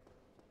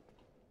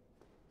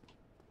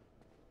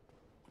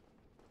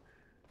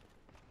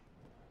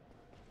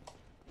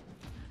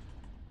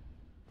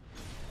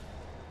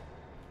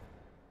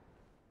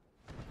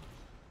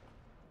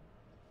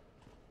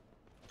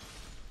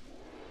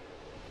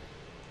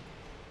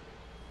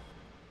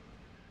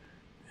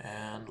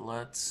 And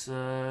let's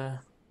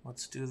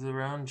do the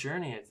round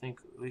journey. I think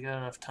we got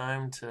enough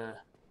time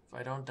to, if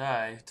I don't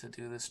die, to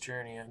do this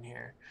journey on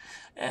here.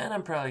 And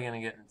I'm probably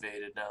gonna get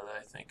invaded now that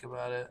I think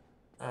about it.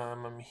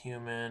 I'm a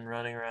human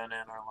running around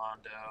Anor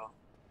Londo.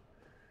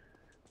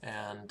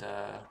 And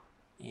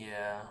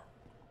yeah.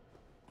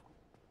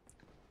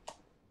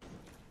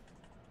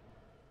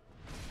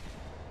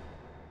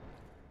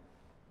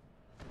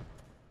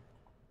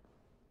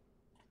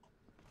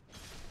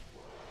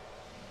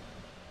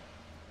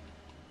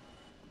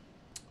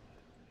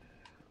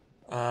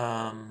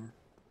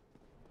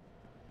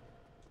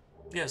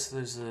 Yes,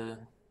 there's a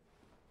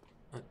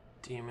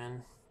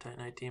demon,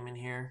 Titanite demon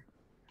here.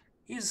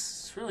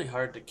 He's really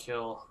hard to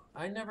kill.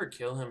 I never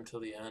kill him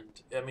till the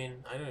end. I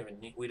mean,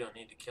 we don't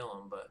need to kill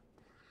him, but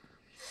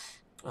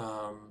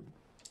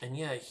and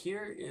yeah,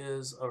 here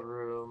is a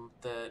room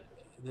that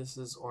this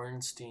is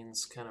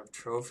Ornstein's kind of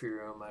trophy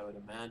room, I would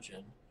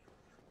imagine,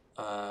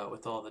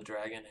 with all the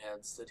dragon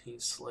heads that he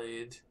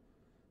slayed.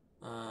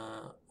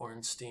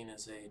 Ornstein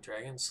is a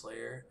dragon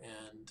slayer,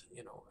 and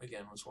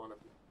again was one of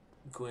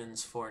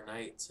Gwyn's 4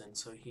 knights, and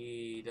so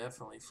he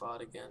definitely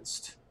fought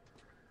against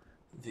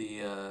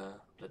the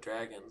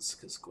dragons,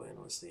 because Gwyn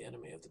was the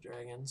enemy of the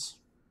dragons,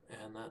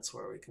 and that's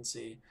where we can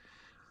see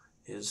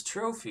his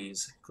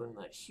trophies, including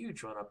that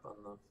huge one up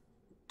on the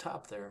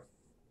top there.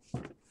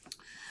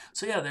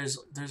 So yeah,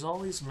 there's all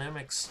these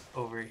mimics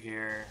over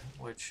here,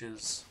 which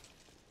is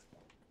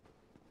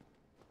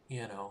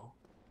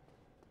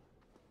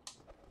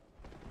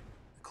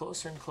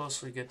closer and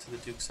closer we get to the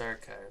Duke's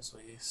Archives,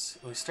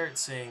 we start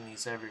seeing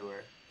these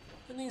everywhere.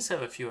 And these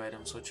have a few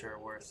items which are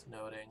worth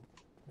noting.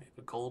 We have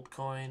a gold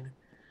coin.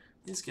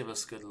 These give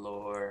us good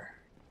lore.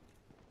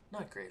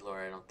 Not great lore,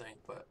 I don't think,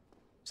 but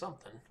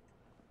something.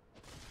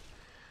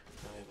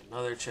 And we have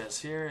another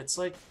chest here. It's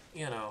like,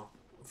 you know,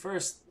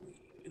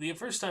 the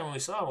first time we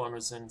saw one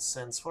was in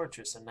Sen's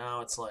Fortress, and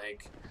now it's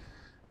like,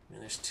 I mean,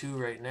 there's two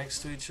right next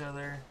to each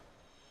other.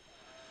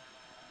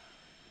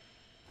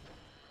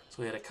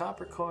 So we had a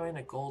copper coin,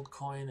 a gold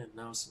coin, and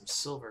now some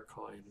silver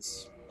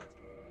coins.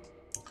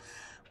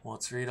 Well,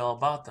 let's read all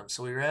about them.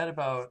 So we read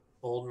about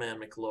Old Man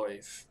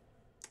McLoif,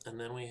 and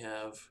then we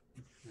have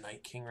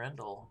Night King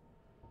Rendell.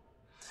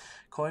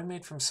 Coin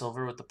made from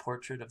silver with the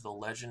portrait of the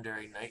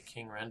legendary Night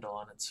King Rendell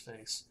on its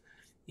face.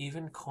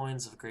 Even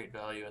coins of great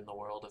value in the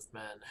world of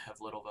men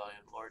have little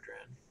value in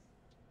Lordran.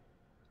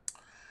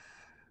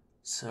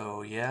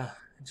 So yeah,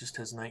 it just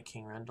has Night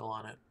King Rendell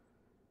on it.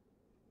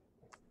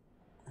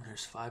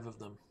 There's 5 of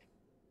them.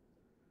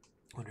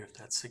 Wonder if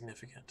that's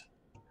significant.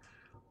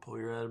 But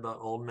we read about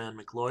Old Man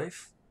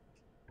McLoif,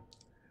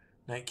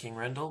 Night King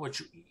Rendell,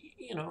 which,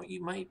 you know, you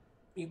might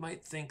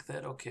think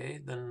that, okay,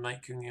 then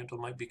Night King Rendell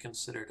might be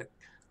considered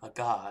a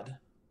god,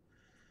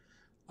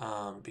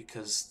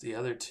 because the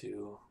other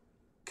 2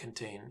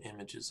 contain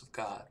images of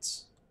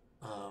gods.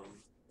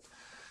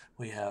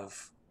 We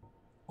have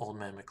Old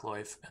Man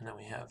McLoif, and then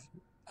we have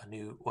a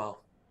new,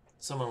 well,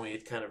 someone we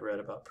had kind of read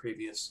about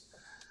previous,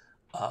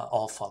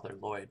 Allfather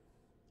Lloyd.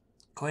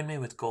 Coin made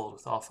with gold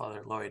with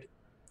Allfather Lloyd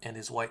and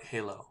his white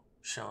halo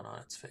shown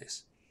on its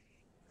face.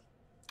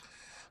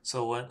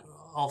 So when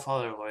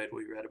Allfather Lloyd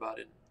we read about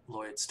in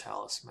Lloyd's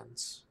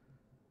Talismans.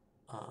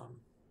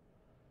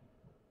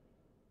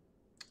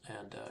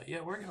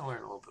 Yeah, we're going to learn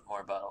a little bit more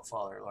about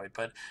Allfather Lloyd,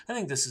 but I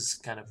think this is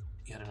kind of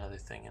yet another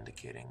thing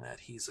indicating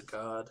that he's a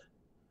god.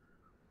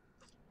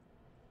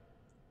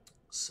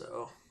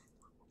 So,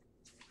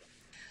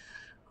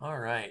 all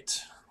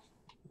right,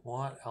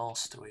 what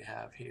else do we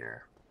have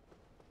here?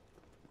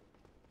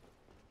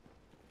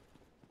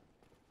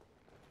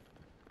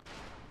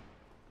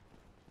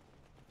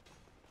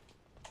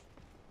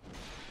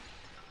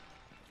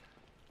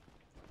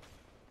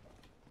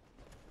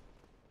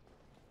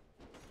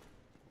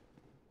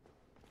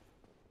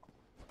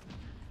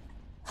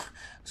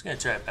 I was gonna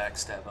try to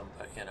backstab him,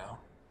 but you know,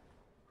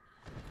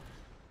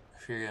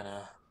 if you're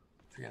gonna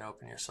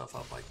open yourself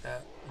up like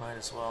that, might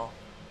as well.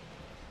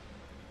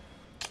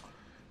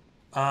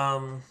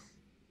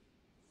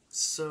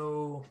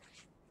 So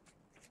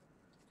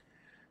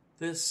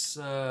this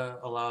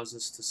allows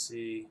us to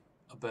see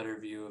a better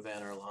view of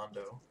Anor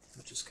Londo,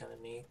 which is kind of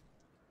neat,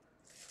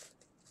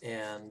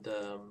 and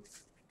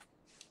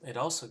it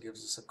also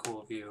gives us a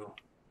cool view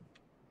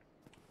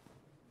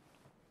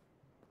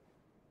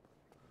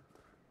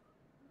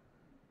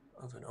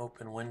of an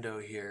open window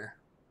here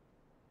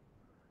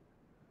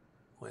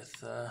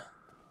with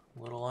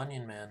Little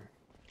Onion Man.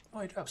 Oh,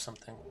 he dropped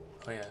something.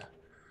 Oh yeah,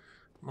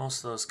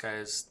 most of those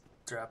guys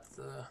drop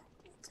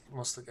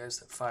most of the guys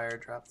that fire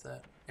drop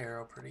that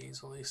arrow pretty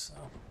easily. So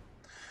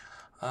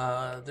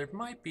there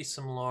might be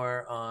some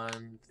lore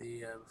on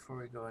the before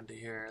we go into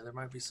here. There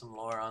might be some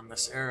lore on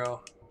this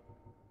arrow.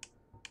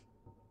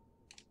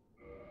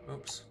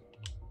 Oops.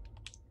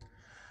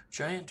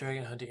 Giant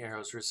dragon hunting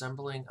arrows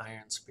resembling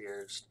iron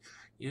spears,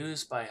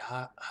 used by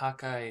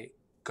Hakai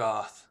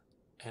Goth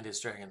and his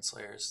dragon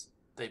slayers.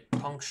 They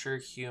puncture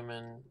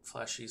human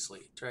flesh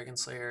easily. Dragon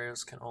slayer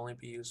arrows can only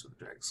be used with a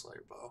dragon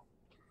slayer bow.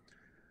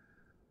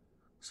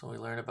 So we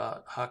learn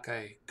about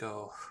Hakai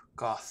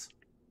Goth.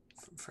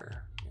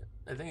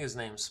 I think his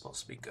name's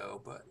supposed to be Go,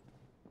 but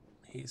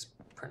he's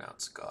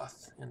pronounced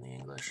Goth in the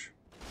English.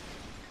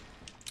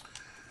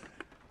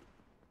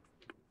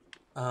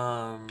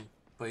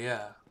 But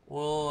yeah,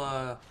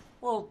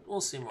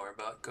 we'll see more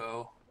about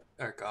Go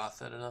or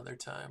Goth at another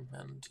time,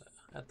 and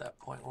at that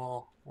point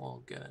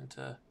we'll get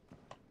into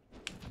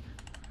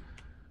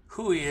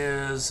who he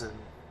is and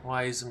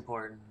why he's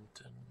important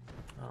and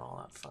all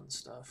that fun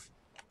stuff.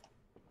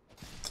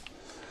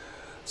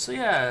 So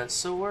yeah,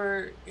 so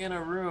we're in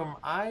a room.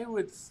 I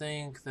would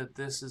think that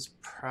this is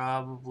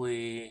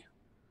probably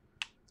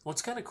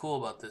what's kind of cool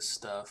about this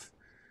stuff.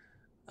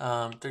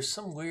 There's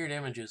some weird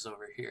images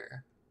over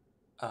here.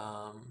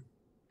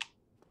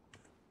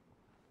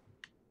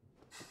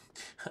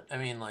 I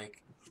mean,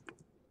 like,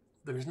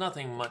 there's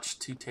nothing much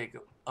to take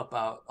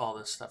about all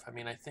this stuff. I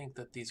mean, I think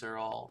that these are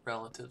all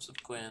relatives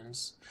of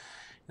Gwyn's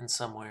in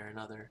some way or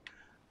another.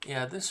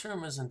 Yeah, this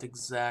room isn't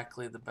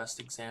exactly the best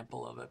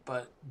example of it,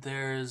 but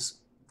there's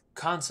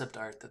concept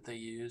art that they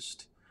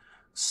used.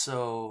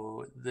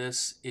 So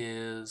this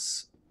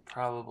is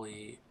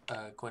probably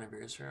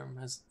Guinevere's room.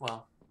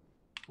 Well,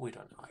 we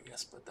don't know, I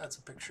guess, but that's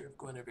a picture of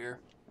Guinevere.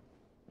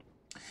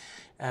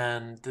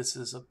 And this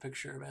is a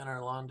picture of Anor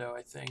Londo,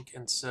 I think,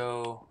 and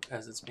so,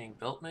 as it's being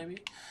built, maybe.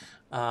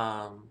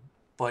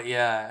 But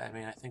yeah, I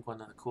mean, I think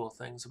one of the cool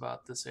things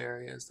about this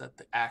area is that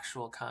the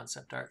actual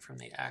concept art from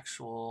the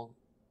actual,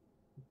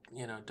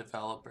 you know,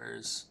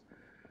 developers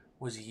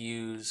was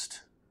used,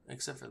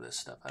 except for this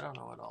stuff. I don't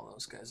know what all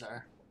those guys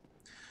are.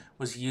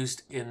 was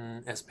used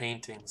in as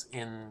paintings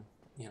in,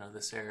 you know,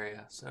 this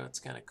area. So it's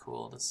kind of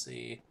cool to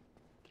see.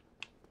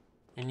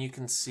 And you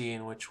can see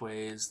in which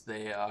ways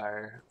they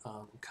are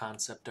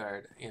concept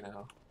art, you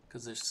know,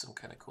 because there's some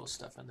kind of cool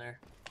stuff in there.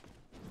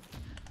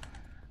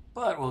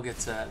 But we'll get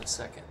to that in a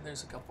second.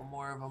 There's a couple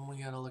more of them we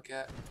gotta look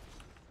at.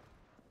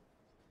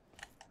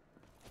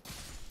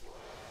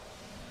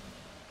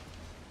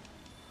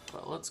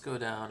 But let's go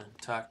down and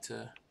talk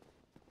to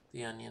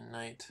the Onion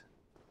Knight.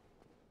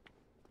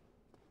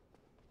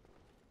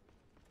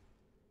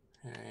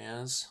 Here he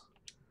is.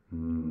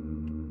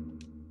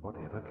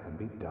 Whatever can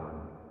be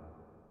done.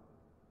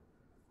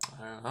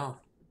 I don't know.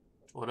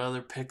 What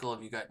other pickle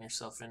have you gotten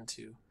yourself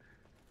into?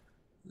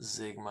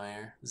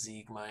 Ziegmeyer.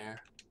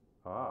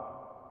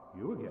 Ah,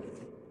 you again.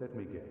 Let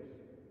me guess.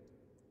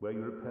 Were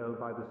you repelled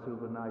by the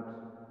Silver Knights?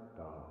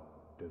 Ah,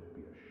 don't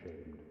be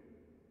ashamed.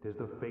 'Tis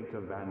the fate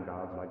of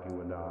vanguards like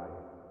you and I.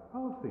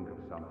 I'll think of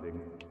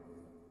something.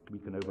 We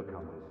can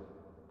overcome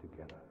this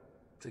together.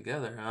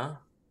 Together, huh?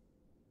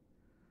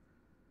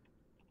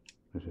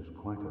 This is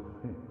quite a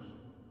fix.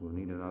 We'll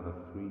need another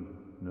 3,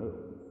 no,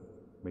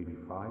 maybe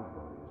 5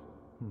 bodies.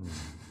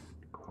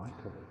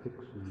 Quite a fix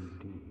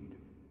indeed.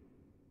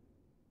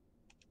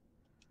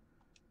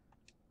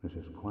 This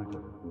is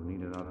we'll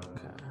need another...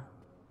 Okay.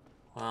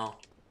 Well,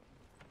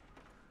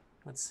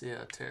 let's see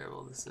how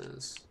terrible this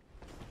is.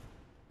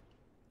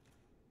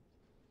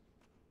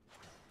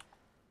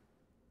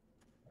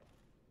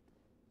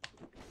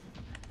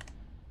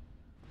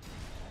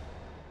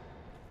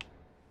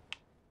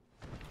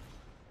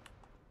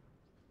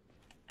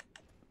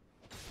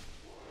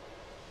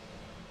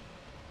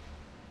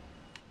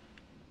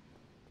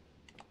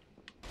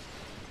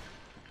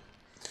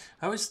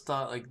 I always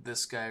thought like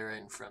this guy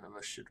right in front of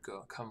us should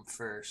come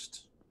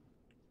first,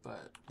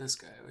 but this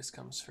guy always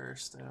comes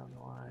first. I don't know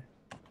why.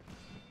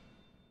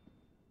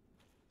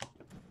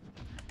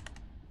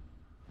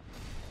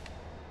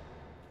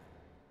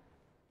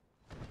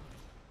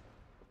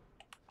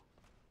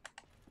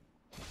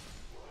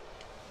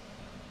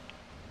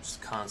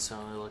 Just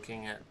constantly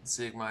looking at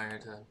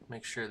Ziegmeyer to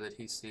make sure that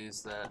he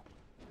sees that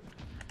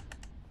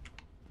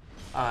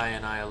I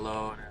and I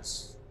alone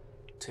is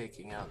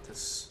taking out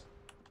this,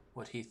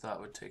 what he thought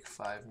would take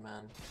 5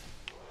 men.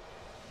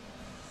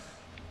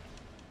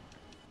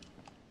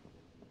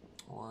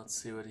 Well, let's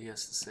see what he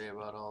has to say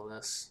about all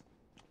this.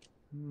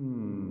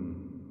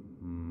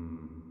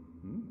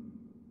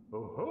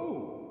 Oh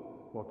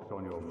ho! What's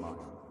on your mind,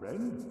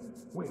 friend?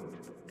 Wait.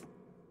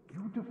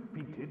 You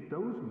defeated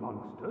those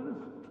monsters?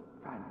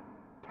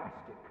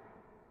 Fantastic.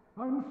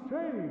 I'm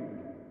saved.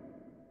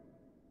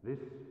 This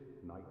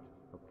Knight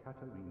of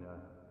Katarina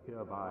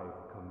hereby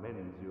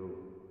commends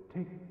you.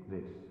 Take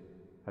this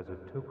as a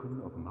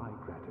token of my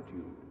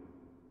gratitude.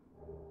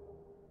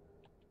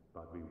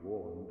 But be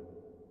warned,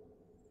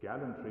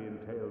 gallantry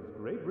entails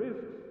great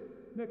risks.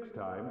 Next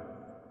time,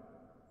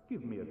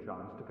 give me a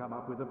chance to come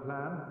up with a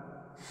plan.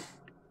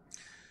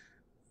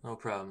 No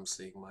problem,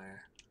 Siegmeyer.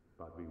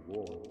 But be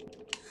warned.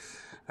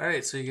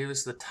 Alright, so he gave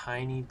us the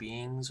Tiny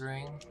Beings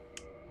ring.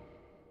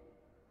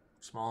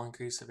 Small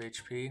increase of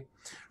HP.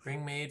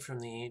 Ring made from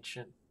an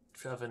ancient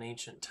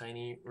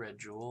tiny red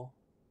jewel.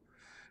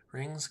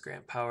 Rings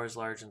grant powers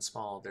large and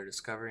small. Their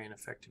discovery and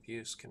effective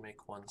use can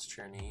make one's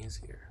journey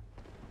easier.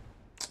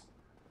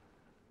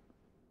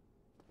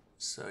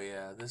 So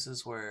yeah, this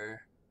is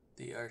where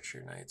the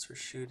Archer Knights were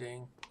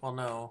shooting. Well,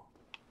 no,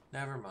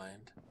 never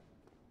mind.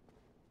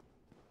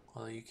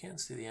 Well, you can't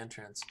see the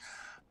entrance.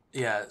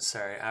 Yeah,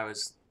 sorry, I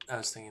was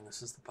thinking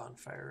this is the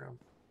bonfire room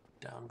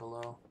down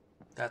below.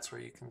 That's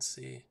where you can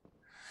see.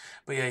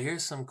 But yeah,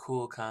 here's some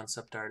cool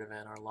concept art of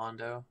Anor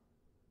Londo.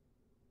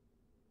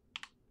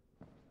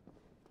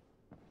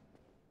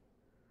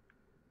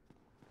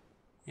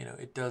 You know,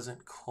 it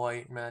doesn't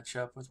quite match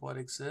up with what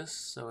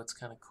exists, so it's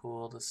kind of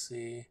cool to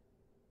see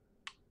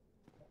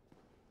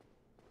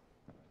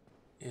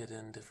it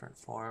in different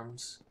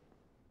forms.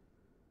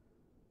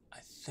 I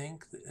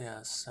think,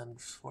 yeah, Sun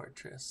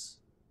Fortress.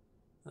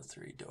 The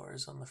 3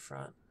 doors on the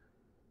front.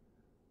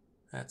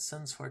 That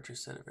Sun's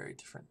Fortress at a very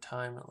different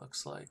time, it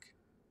looks like.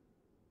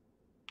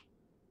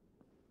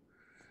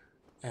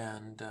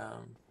 And,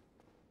 I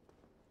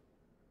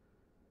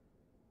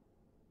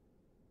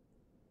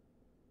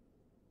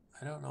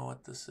don't know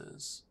what this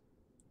is.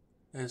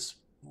 This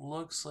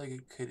looks like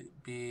it could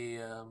be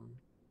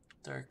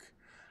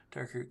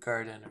Darkroot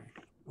Garden or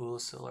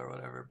Ulasil or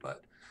whatever,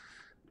 but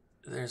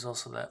there's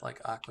also that like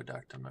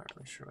aqueduct. I'm not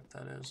really sure what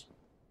that is.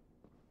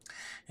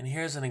 And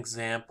here's an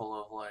example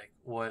of like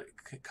what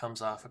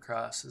comes off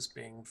across as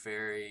being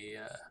very,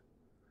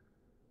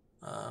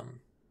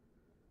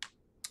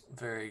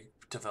 very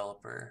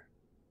developer,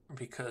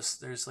 because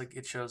there's like,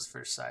 it shows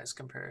for size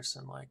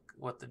comparison like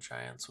what the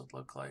giants would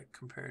look like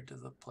compared to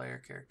the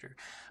player character.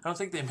 I don't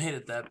think they made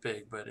it that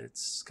big, but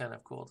it's kind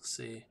of cool to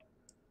see.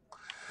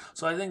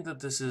 So I think that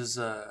this is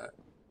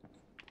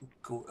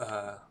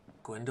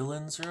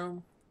Gwendolyn's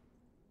room.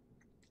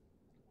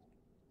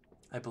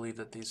 I believe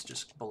that these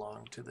just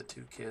belong to the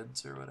 2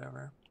 kids or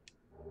whatever.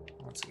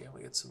 Once again,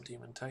 we get some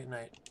Demon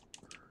Titanite.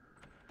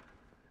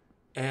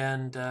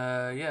 And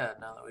yeah,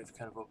 now that we've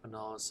kind of opened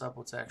all this up,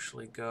 let's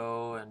actually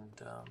go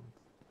and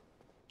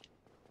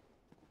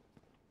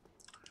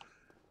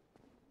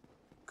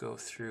go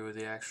through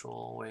the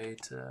actual way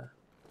to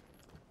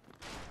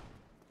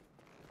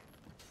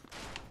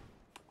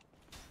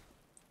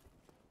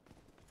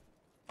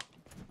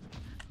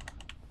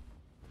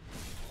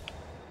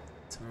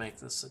make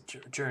this a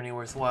journey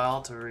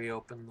worthwhile, to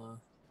reopen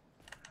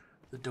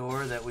the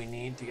door that we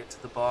need to get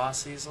to the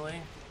boss easily.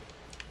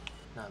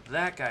 Now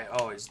that guy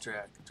always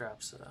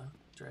drops a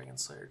Dragon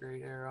Slayer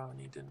Great Arrow, and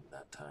he didn't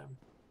that time.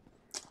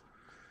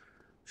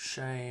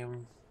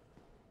 Shame.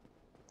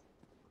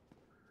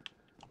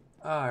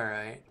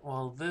 Alright,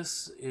 well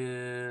this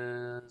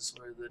is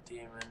where the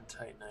Demon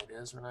Titanite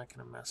is. We're not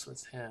going to mess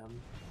with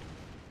him.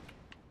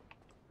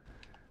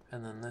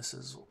 And then this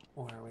is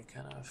where we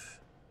kind of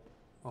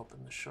open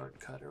the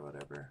shortcut or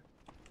whatever.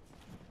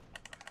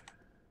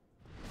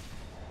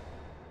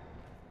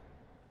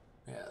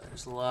 Yeah,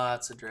 there's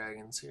lots of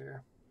dragons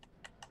here.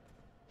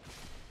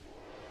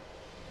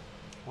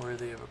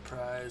 Worthy of a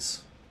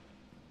prize.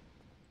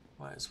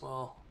 Might as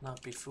well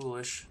not be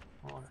foolish.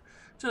 Or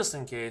just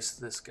in case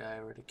this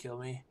guy were to kill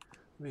me.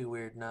 It'd be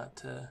weird not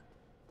to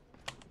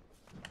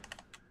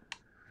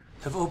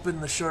have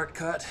opened the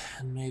shortcut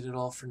and made it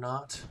all for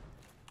naught.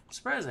 I'm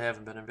surprised I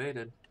haven't been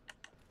invaded.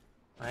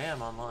 I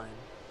am online.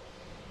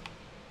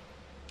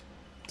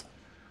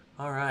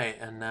 Alright,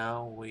 and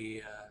now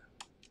we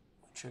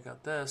check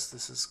out this.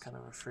 This is kind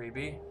of a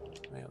freebie.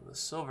 We have the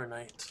Silver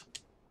Knight.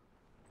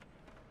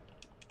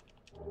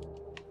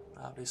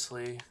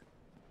 Obviously,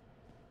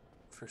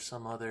 for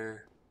some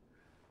other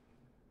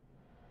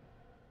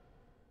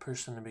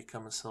person to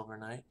become a Silver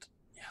Knight.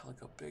 Yeah, look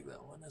how big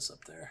that one is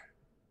up there.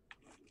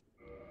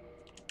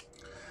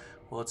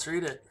 Well, let's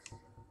read it.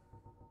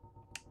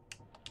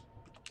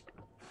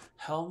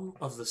 Helm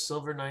of the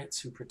Silver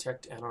Knights who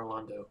protect Anor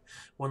Londo.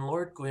 When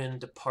Lord Gwyn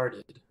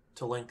departed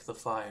to link the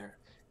fire,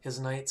 his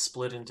knights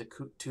split into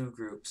two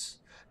groups.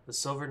 The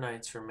Silver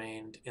Knights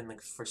remained in the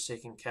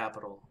Forsaken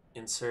Capital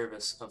in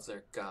service of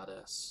their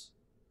goddess.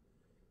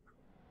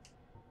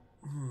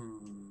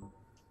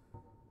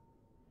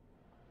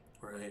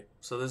 Right.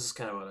 So this is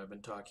kind of what I've been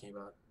talking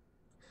about.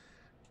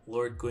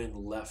 Lord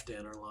Gwyn left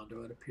Anor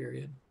Londo at a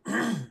period.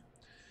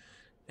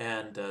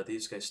 And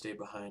these guys stayed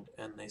behind,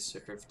 and they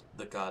served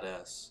the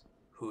goddess,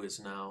 who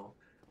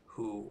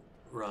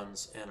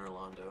runs Anor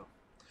Londo.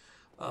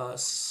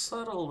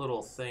 Subtle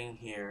little thing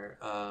here.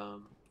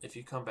 If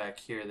you come back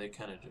here, they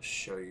kind of just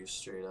show you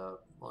straight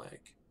up,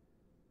 like,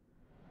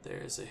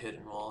 there's a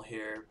hidden wall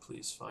here,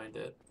 please find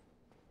it.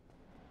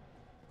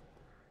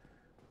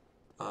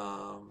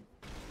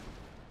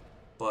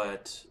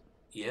 But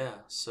yeah,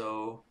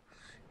 so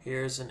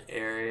here's an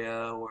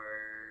area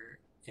where,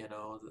 you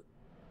know,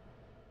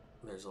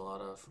 there's a lot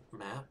of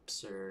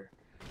maps, or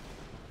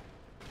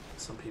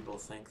some people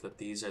think that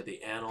these are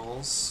the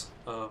annals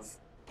of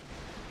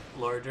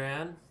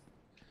Lordran,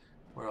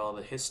 where all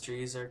the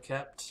histories are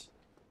kept.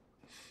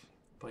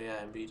 But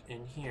yeah,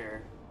 in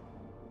here,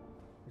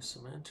 there's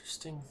some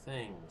interesting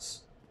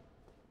things.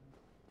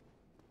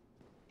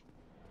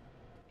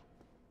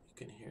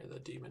 You can hear the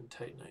Demon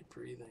Titanite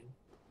breathing.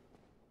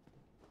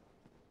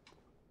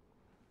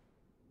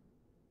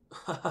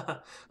 I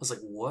was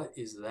like, what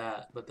is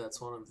that? But that's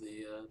one of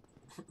the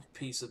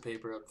piece of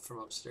paper from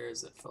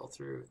upstairs that fell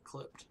through and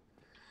clipped.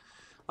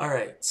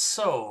 Alright,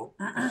 so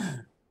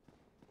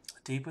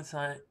deep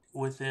within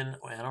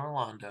Anor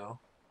Londo,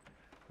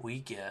 we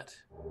get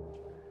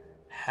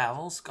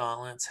Havel's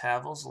gauntlets,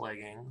 Havel's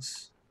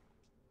leggings,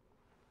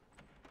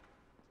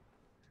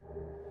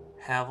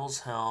 Havel's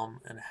helm,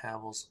 and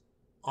Havel's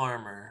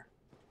armor,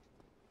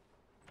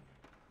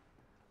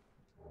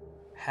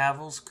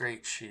 Havel's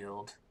great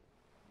shield,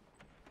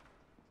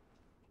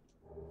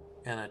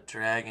 and a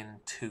dragon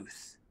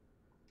tooth.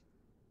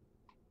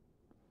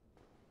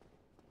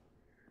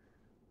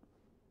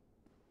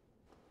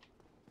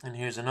 And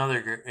here's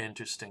another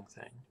interesting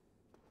thing.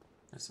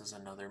 This is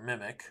another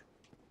mimic.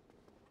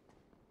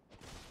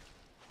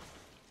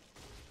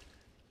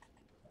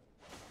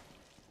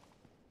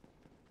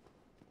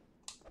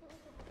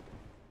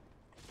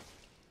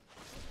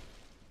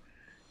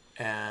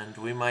 And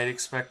we might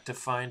expect to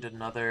find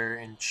another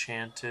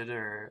enchanted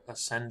or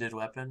ascended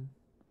weapon.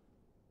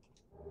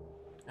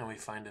 And we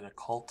find an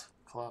occult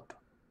club.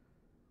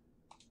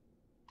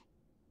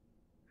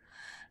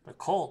 An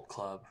occult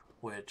club,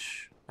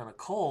 which an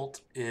occult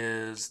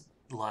is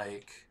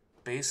like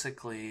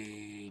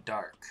basically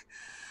dark.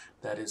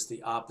 That is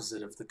the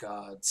opposite of the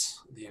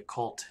gods. The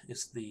occult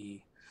is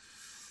the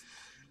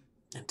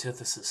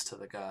antithesis to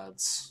the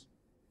gods.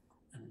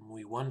 And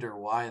we wonder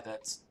why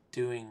that's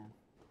doing...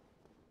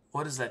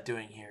 What is that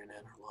doing here in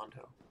Anor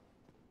Londo?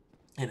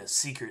 In a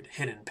secret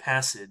hidden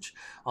passage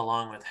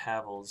along with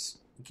Havel's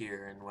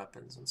gear and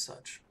weapons and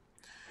such.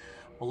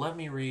 Well, let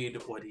me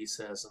read what he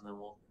says, and then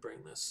we'll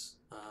bring this.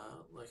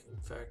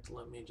 In fact,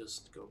 let me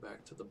just go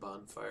back to the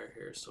bonfire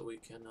here so we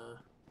can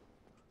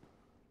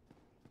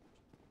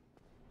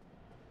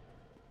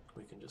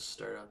just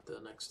start out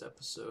the next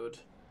episode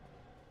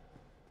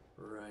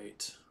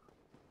Right.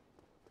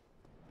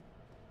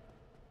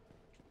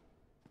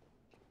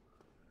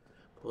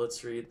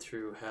 Let's read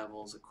through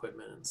Havel's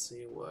equipment and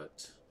see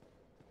what's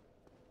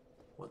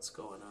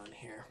going on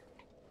here.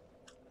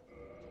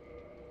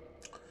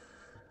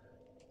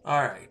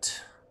 All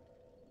right.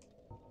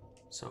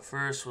 So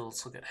first,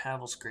 let's look at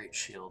Havel's Great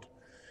Shield.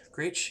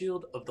 Great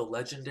Shield of the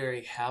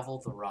legendary Havel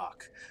the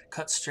Rock,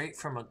 cut straight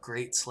from a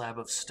great slab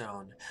of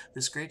stone.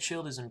 This Great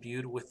Shield is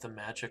imbued with the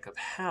magic of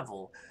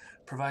Havel,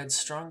 provides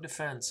strong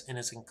defense, and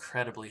is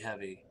incredibly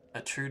heavy.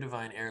 A true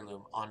divine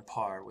heirloom on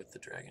par with the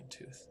Dragon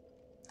Tooth.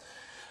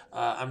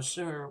 I'm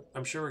sure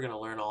we're gonna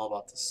learn all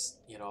about this,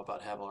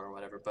 about Havel or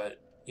whatever. But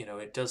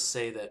it does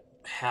say that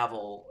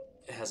Havel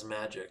has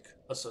magic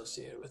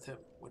associated with him,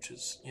 which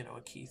is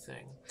a key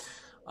thing.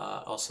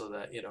 Also,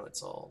 that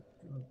it's all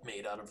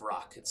made out of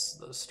rock. It's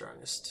the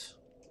strongest,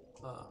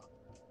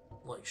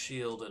 like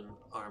shield and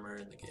armor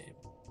in the game,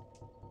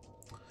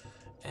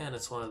 and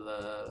it's one of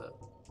the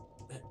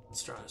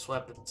strongest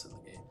weapons in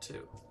the game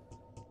too,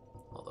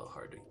 although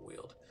hard to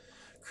wield.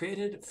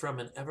 Created from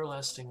an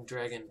everlasting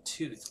dragon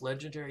tooth,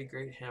 legendary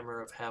great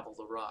hammer of Havel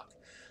the Rock.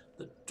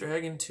 The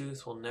dragon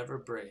tooth will never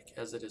break,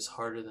 as it is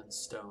harder than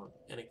stone,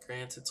 and it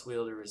grants its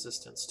wielder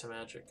resistance to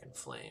magic and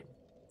flame.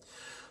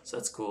 So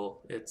that's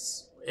cool.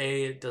 It's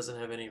A, it doesn't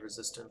have any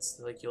resistance,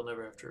 like you'll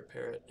never have to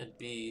repair it, and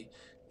B,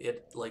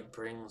 it like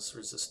brings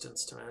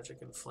resistance to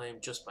magic and flame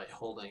just by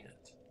holding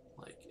it.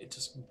 Like it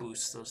just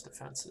boosts those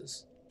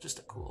defenses. Just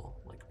a cool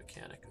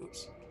mechanic.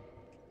 Oops.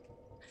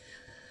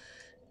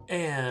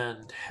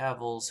 And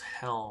Havel's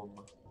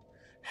helm.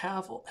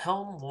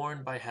 Helm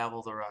worn by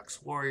Havel the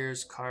Rock's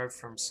warriors, carved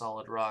from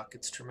solid rock.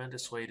 Its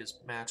tremendous weight is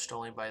matched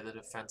only by the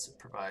defense it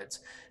provides.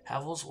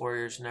 Havel's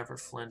warriors never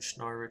flinched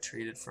nor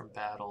retreated from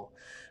battle.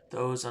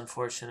 Those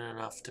unfortunate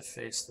enough to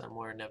face them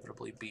were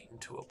inevitably beaten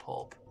to a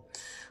pulp.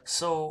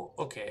 So,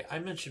 okay, I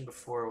mentioned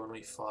before when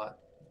we fought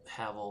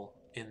Havel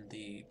in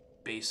the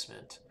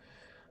basement,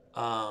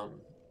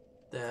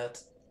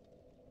 that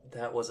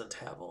wasn't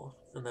Havel,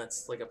 and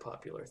that's like a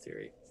popular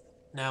theory.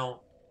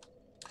 Now,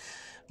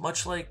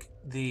 much like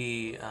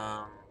the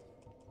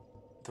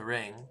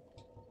ring,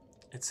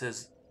 it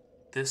says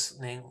this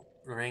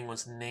ring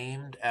was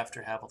named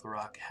after Havel the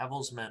Rock.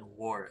 Havel's men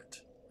wore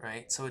it,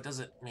 right? So it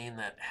doesn't mean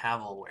that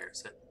Havel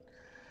wears it.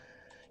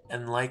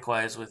 And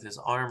likewise with his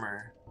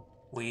armor,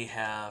 we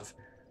have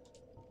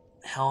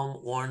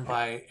helm worn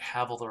by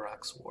Havel the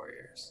Rock's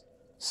warriors.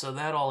 So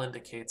that all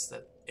indicates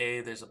that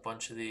A, there's a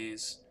bunch of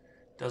these.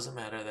 Doesn't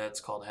matter that it's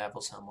called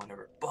Havel's helm,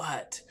 whatever.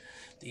 But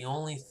the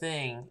only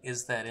thing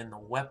is that in the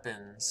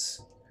weapons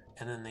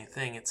and in the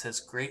thing, it says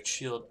Great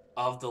Shield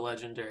of the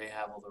legendary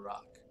Havel the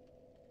Rock.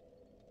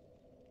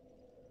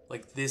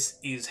 Like, this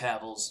is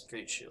Havel's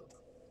Great Shield.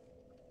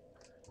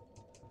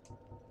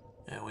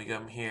 And we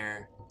come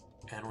here,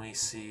 and we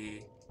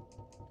see,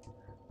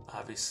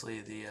 obviously,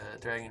 the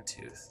Dragon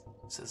Tooth.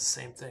 It says the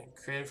same thing.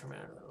 Created from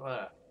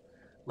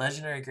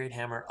legendary Great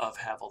Hammer of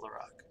Havel the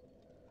Rock.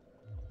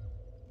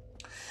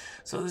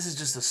 So this is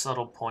just a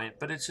subtle point,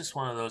 but it's just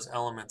one of those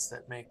elements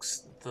that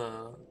makes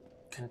the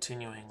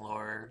continuing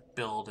lore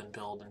build and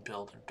build and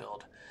build and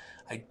build.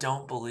 I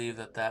don't believe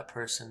that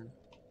person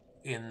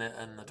in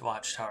the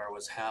watchtower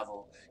was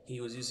Havel. He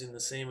was using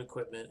the same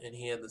equipment and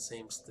he had the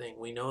same thing.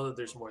 We know that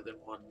there's more than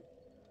one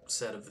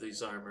set of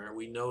these armor.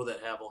 We know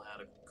that Havel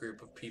had a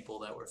group of people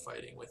that were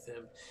fighting with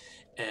him,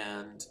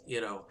 and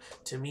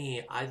to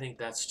me, I think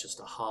that's just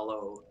a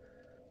hollow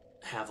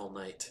Havel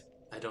Knight.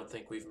 I don't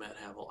think we've met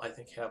Havel. I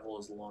think Havel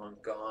is long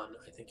gone.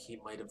 I think he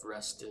might have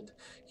rested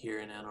here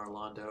in Anor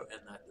Londo,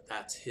 and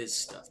that's his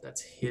stuff.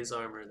 That's his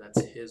armor.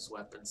 That's his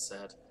weapon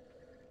set,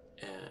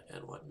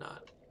 and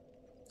whatnot.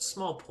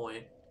 Small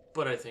point,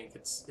 but I think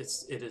it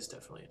is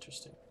definitely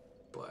interesting.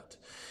 But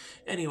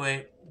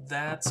anyway,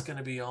 that's going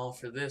to be all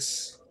for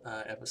this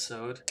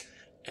episode,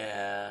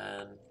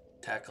 and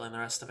tackling the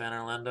rest of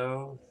Anor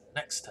Londo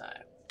next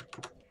time.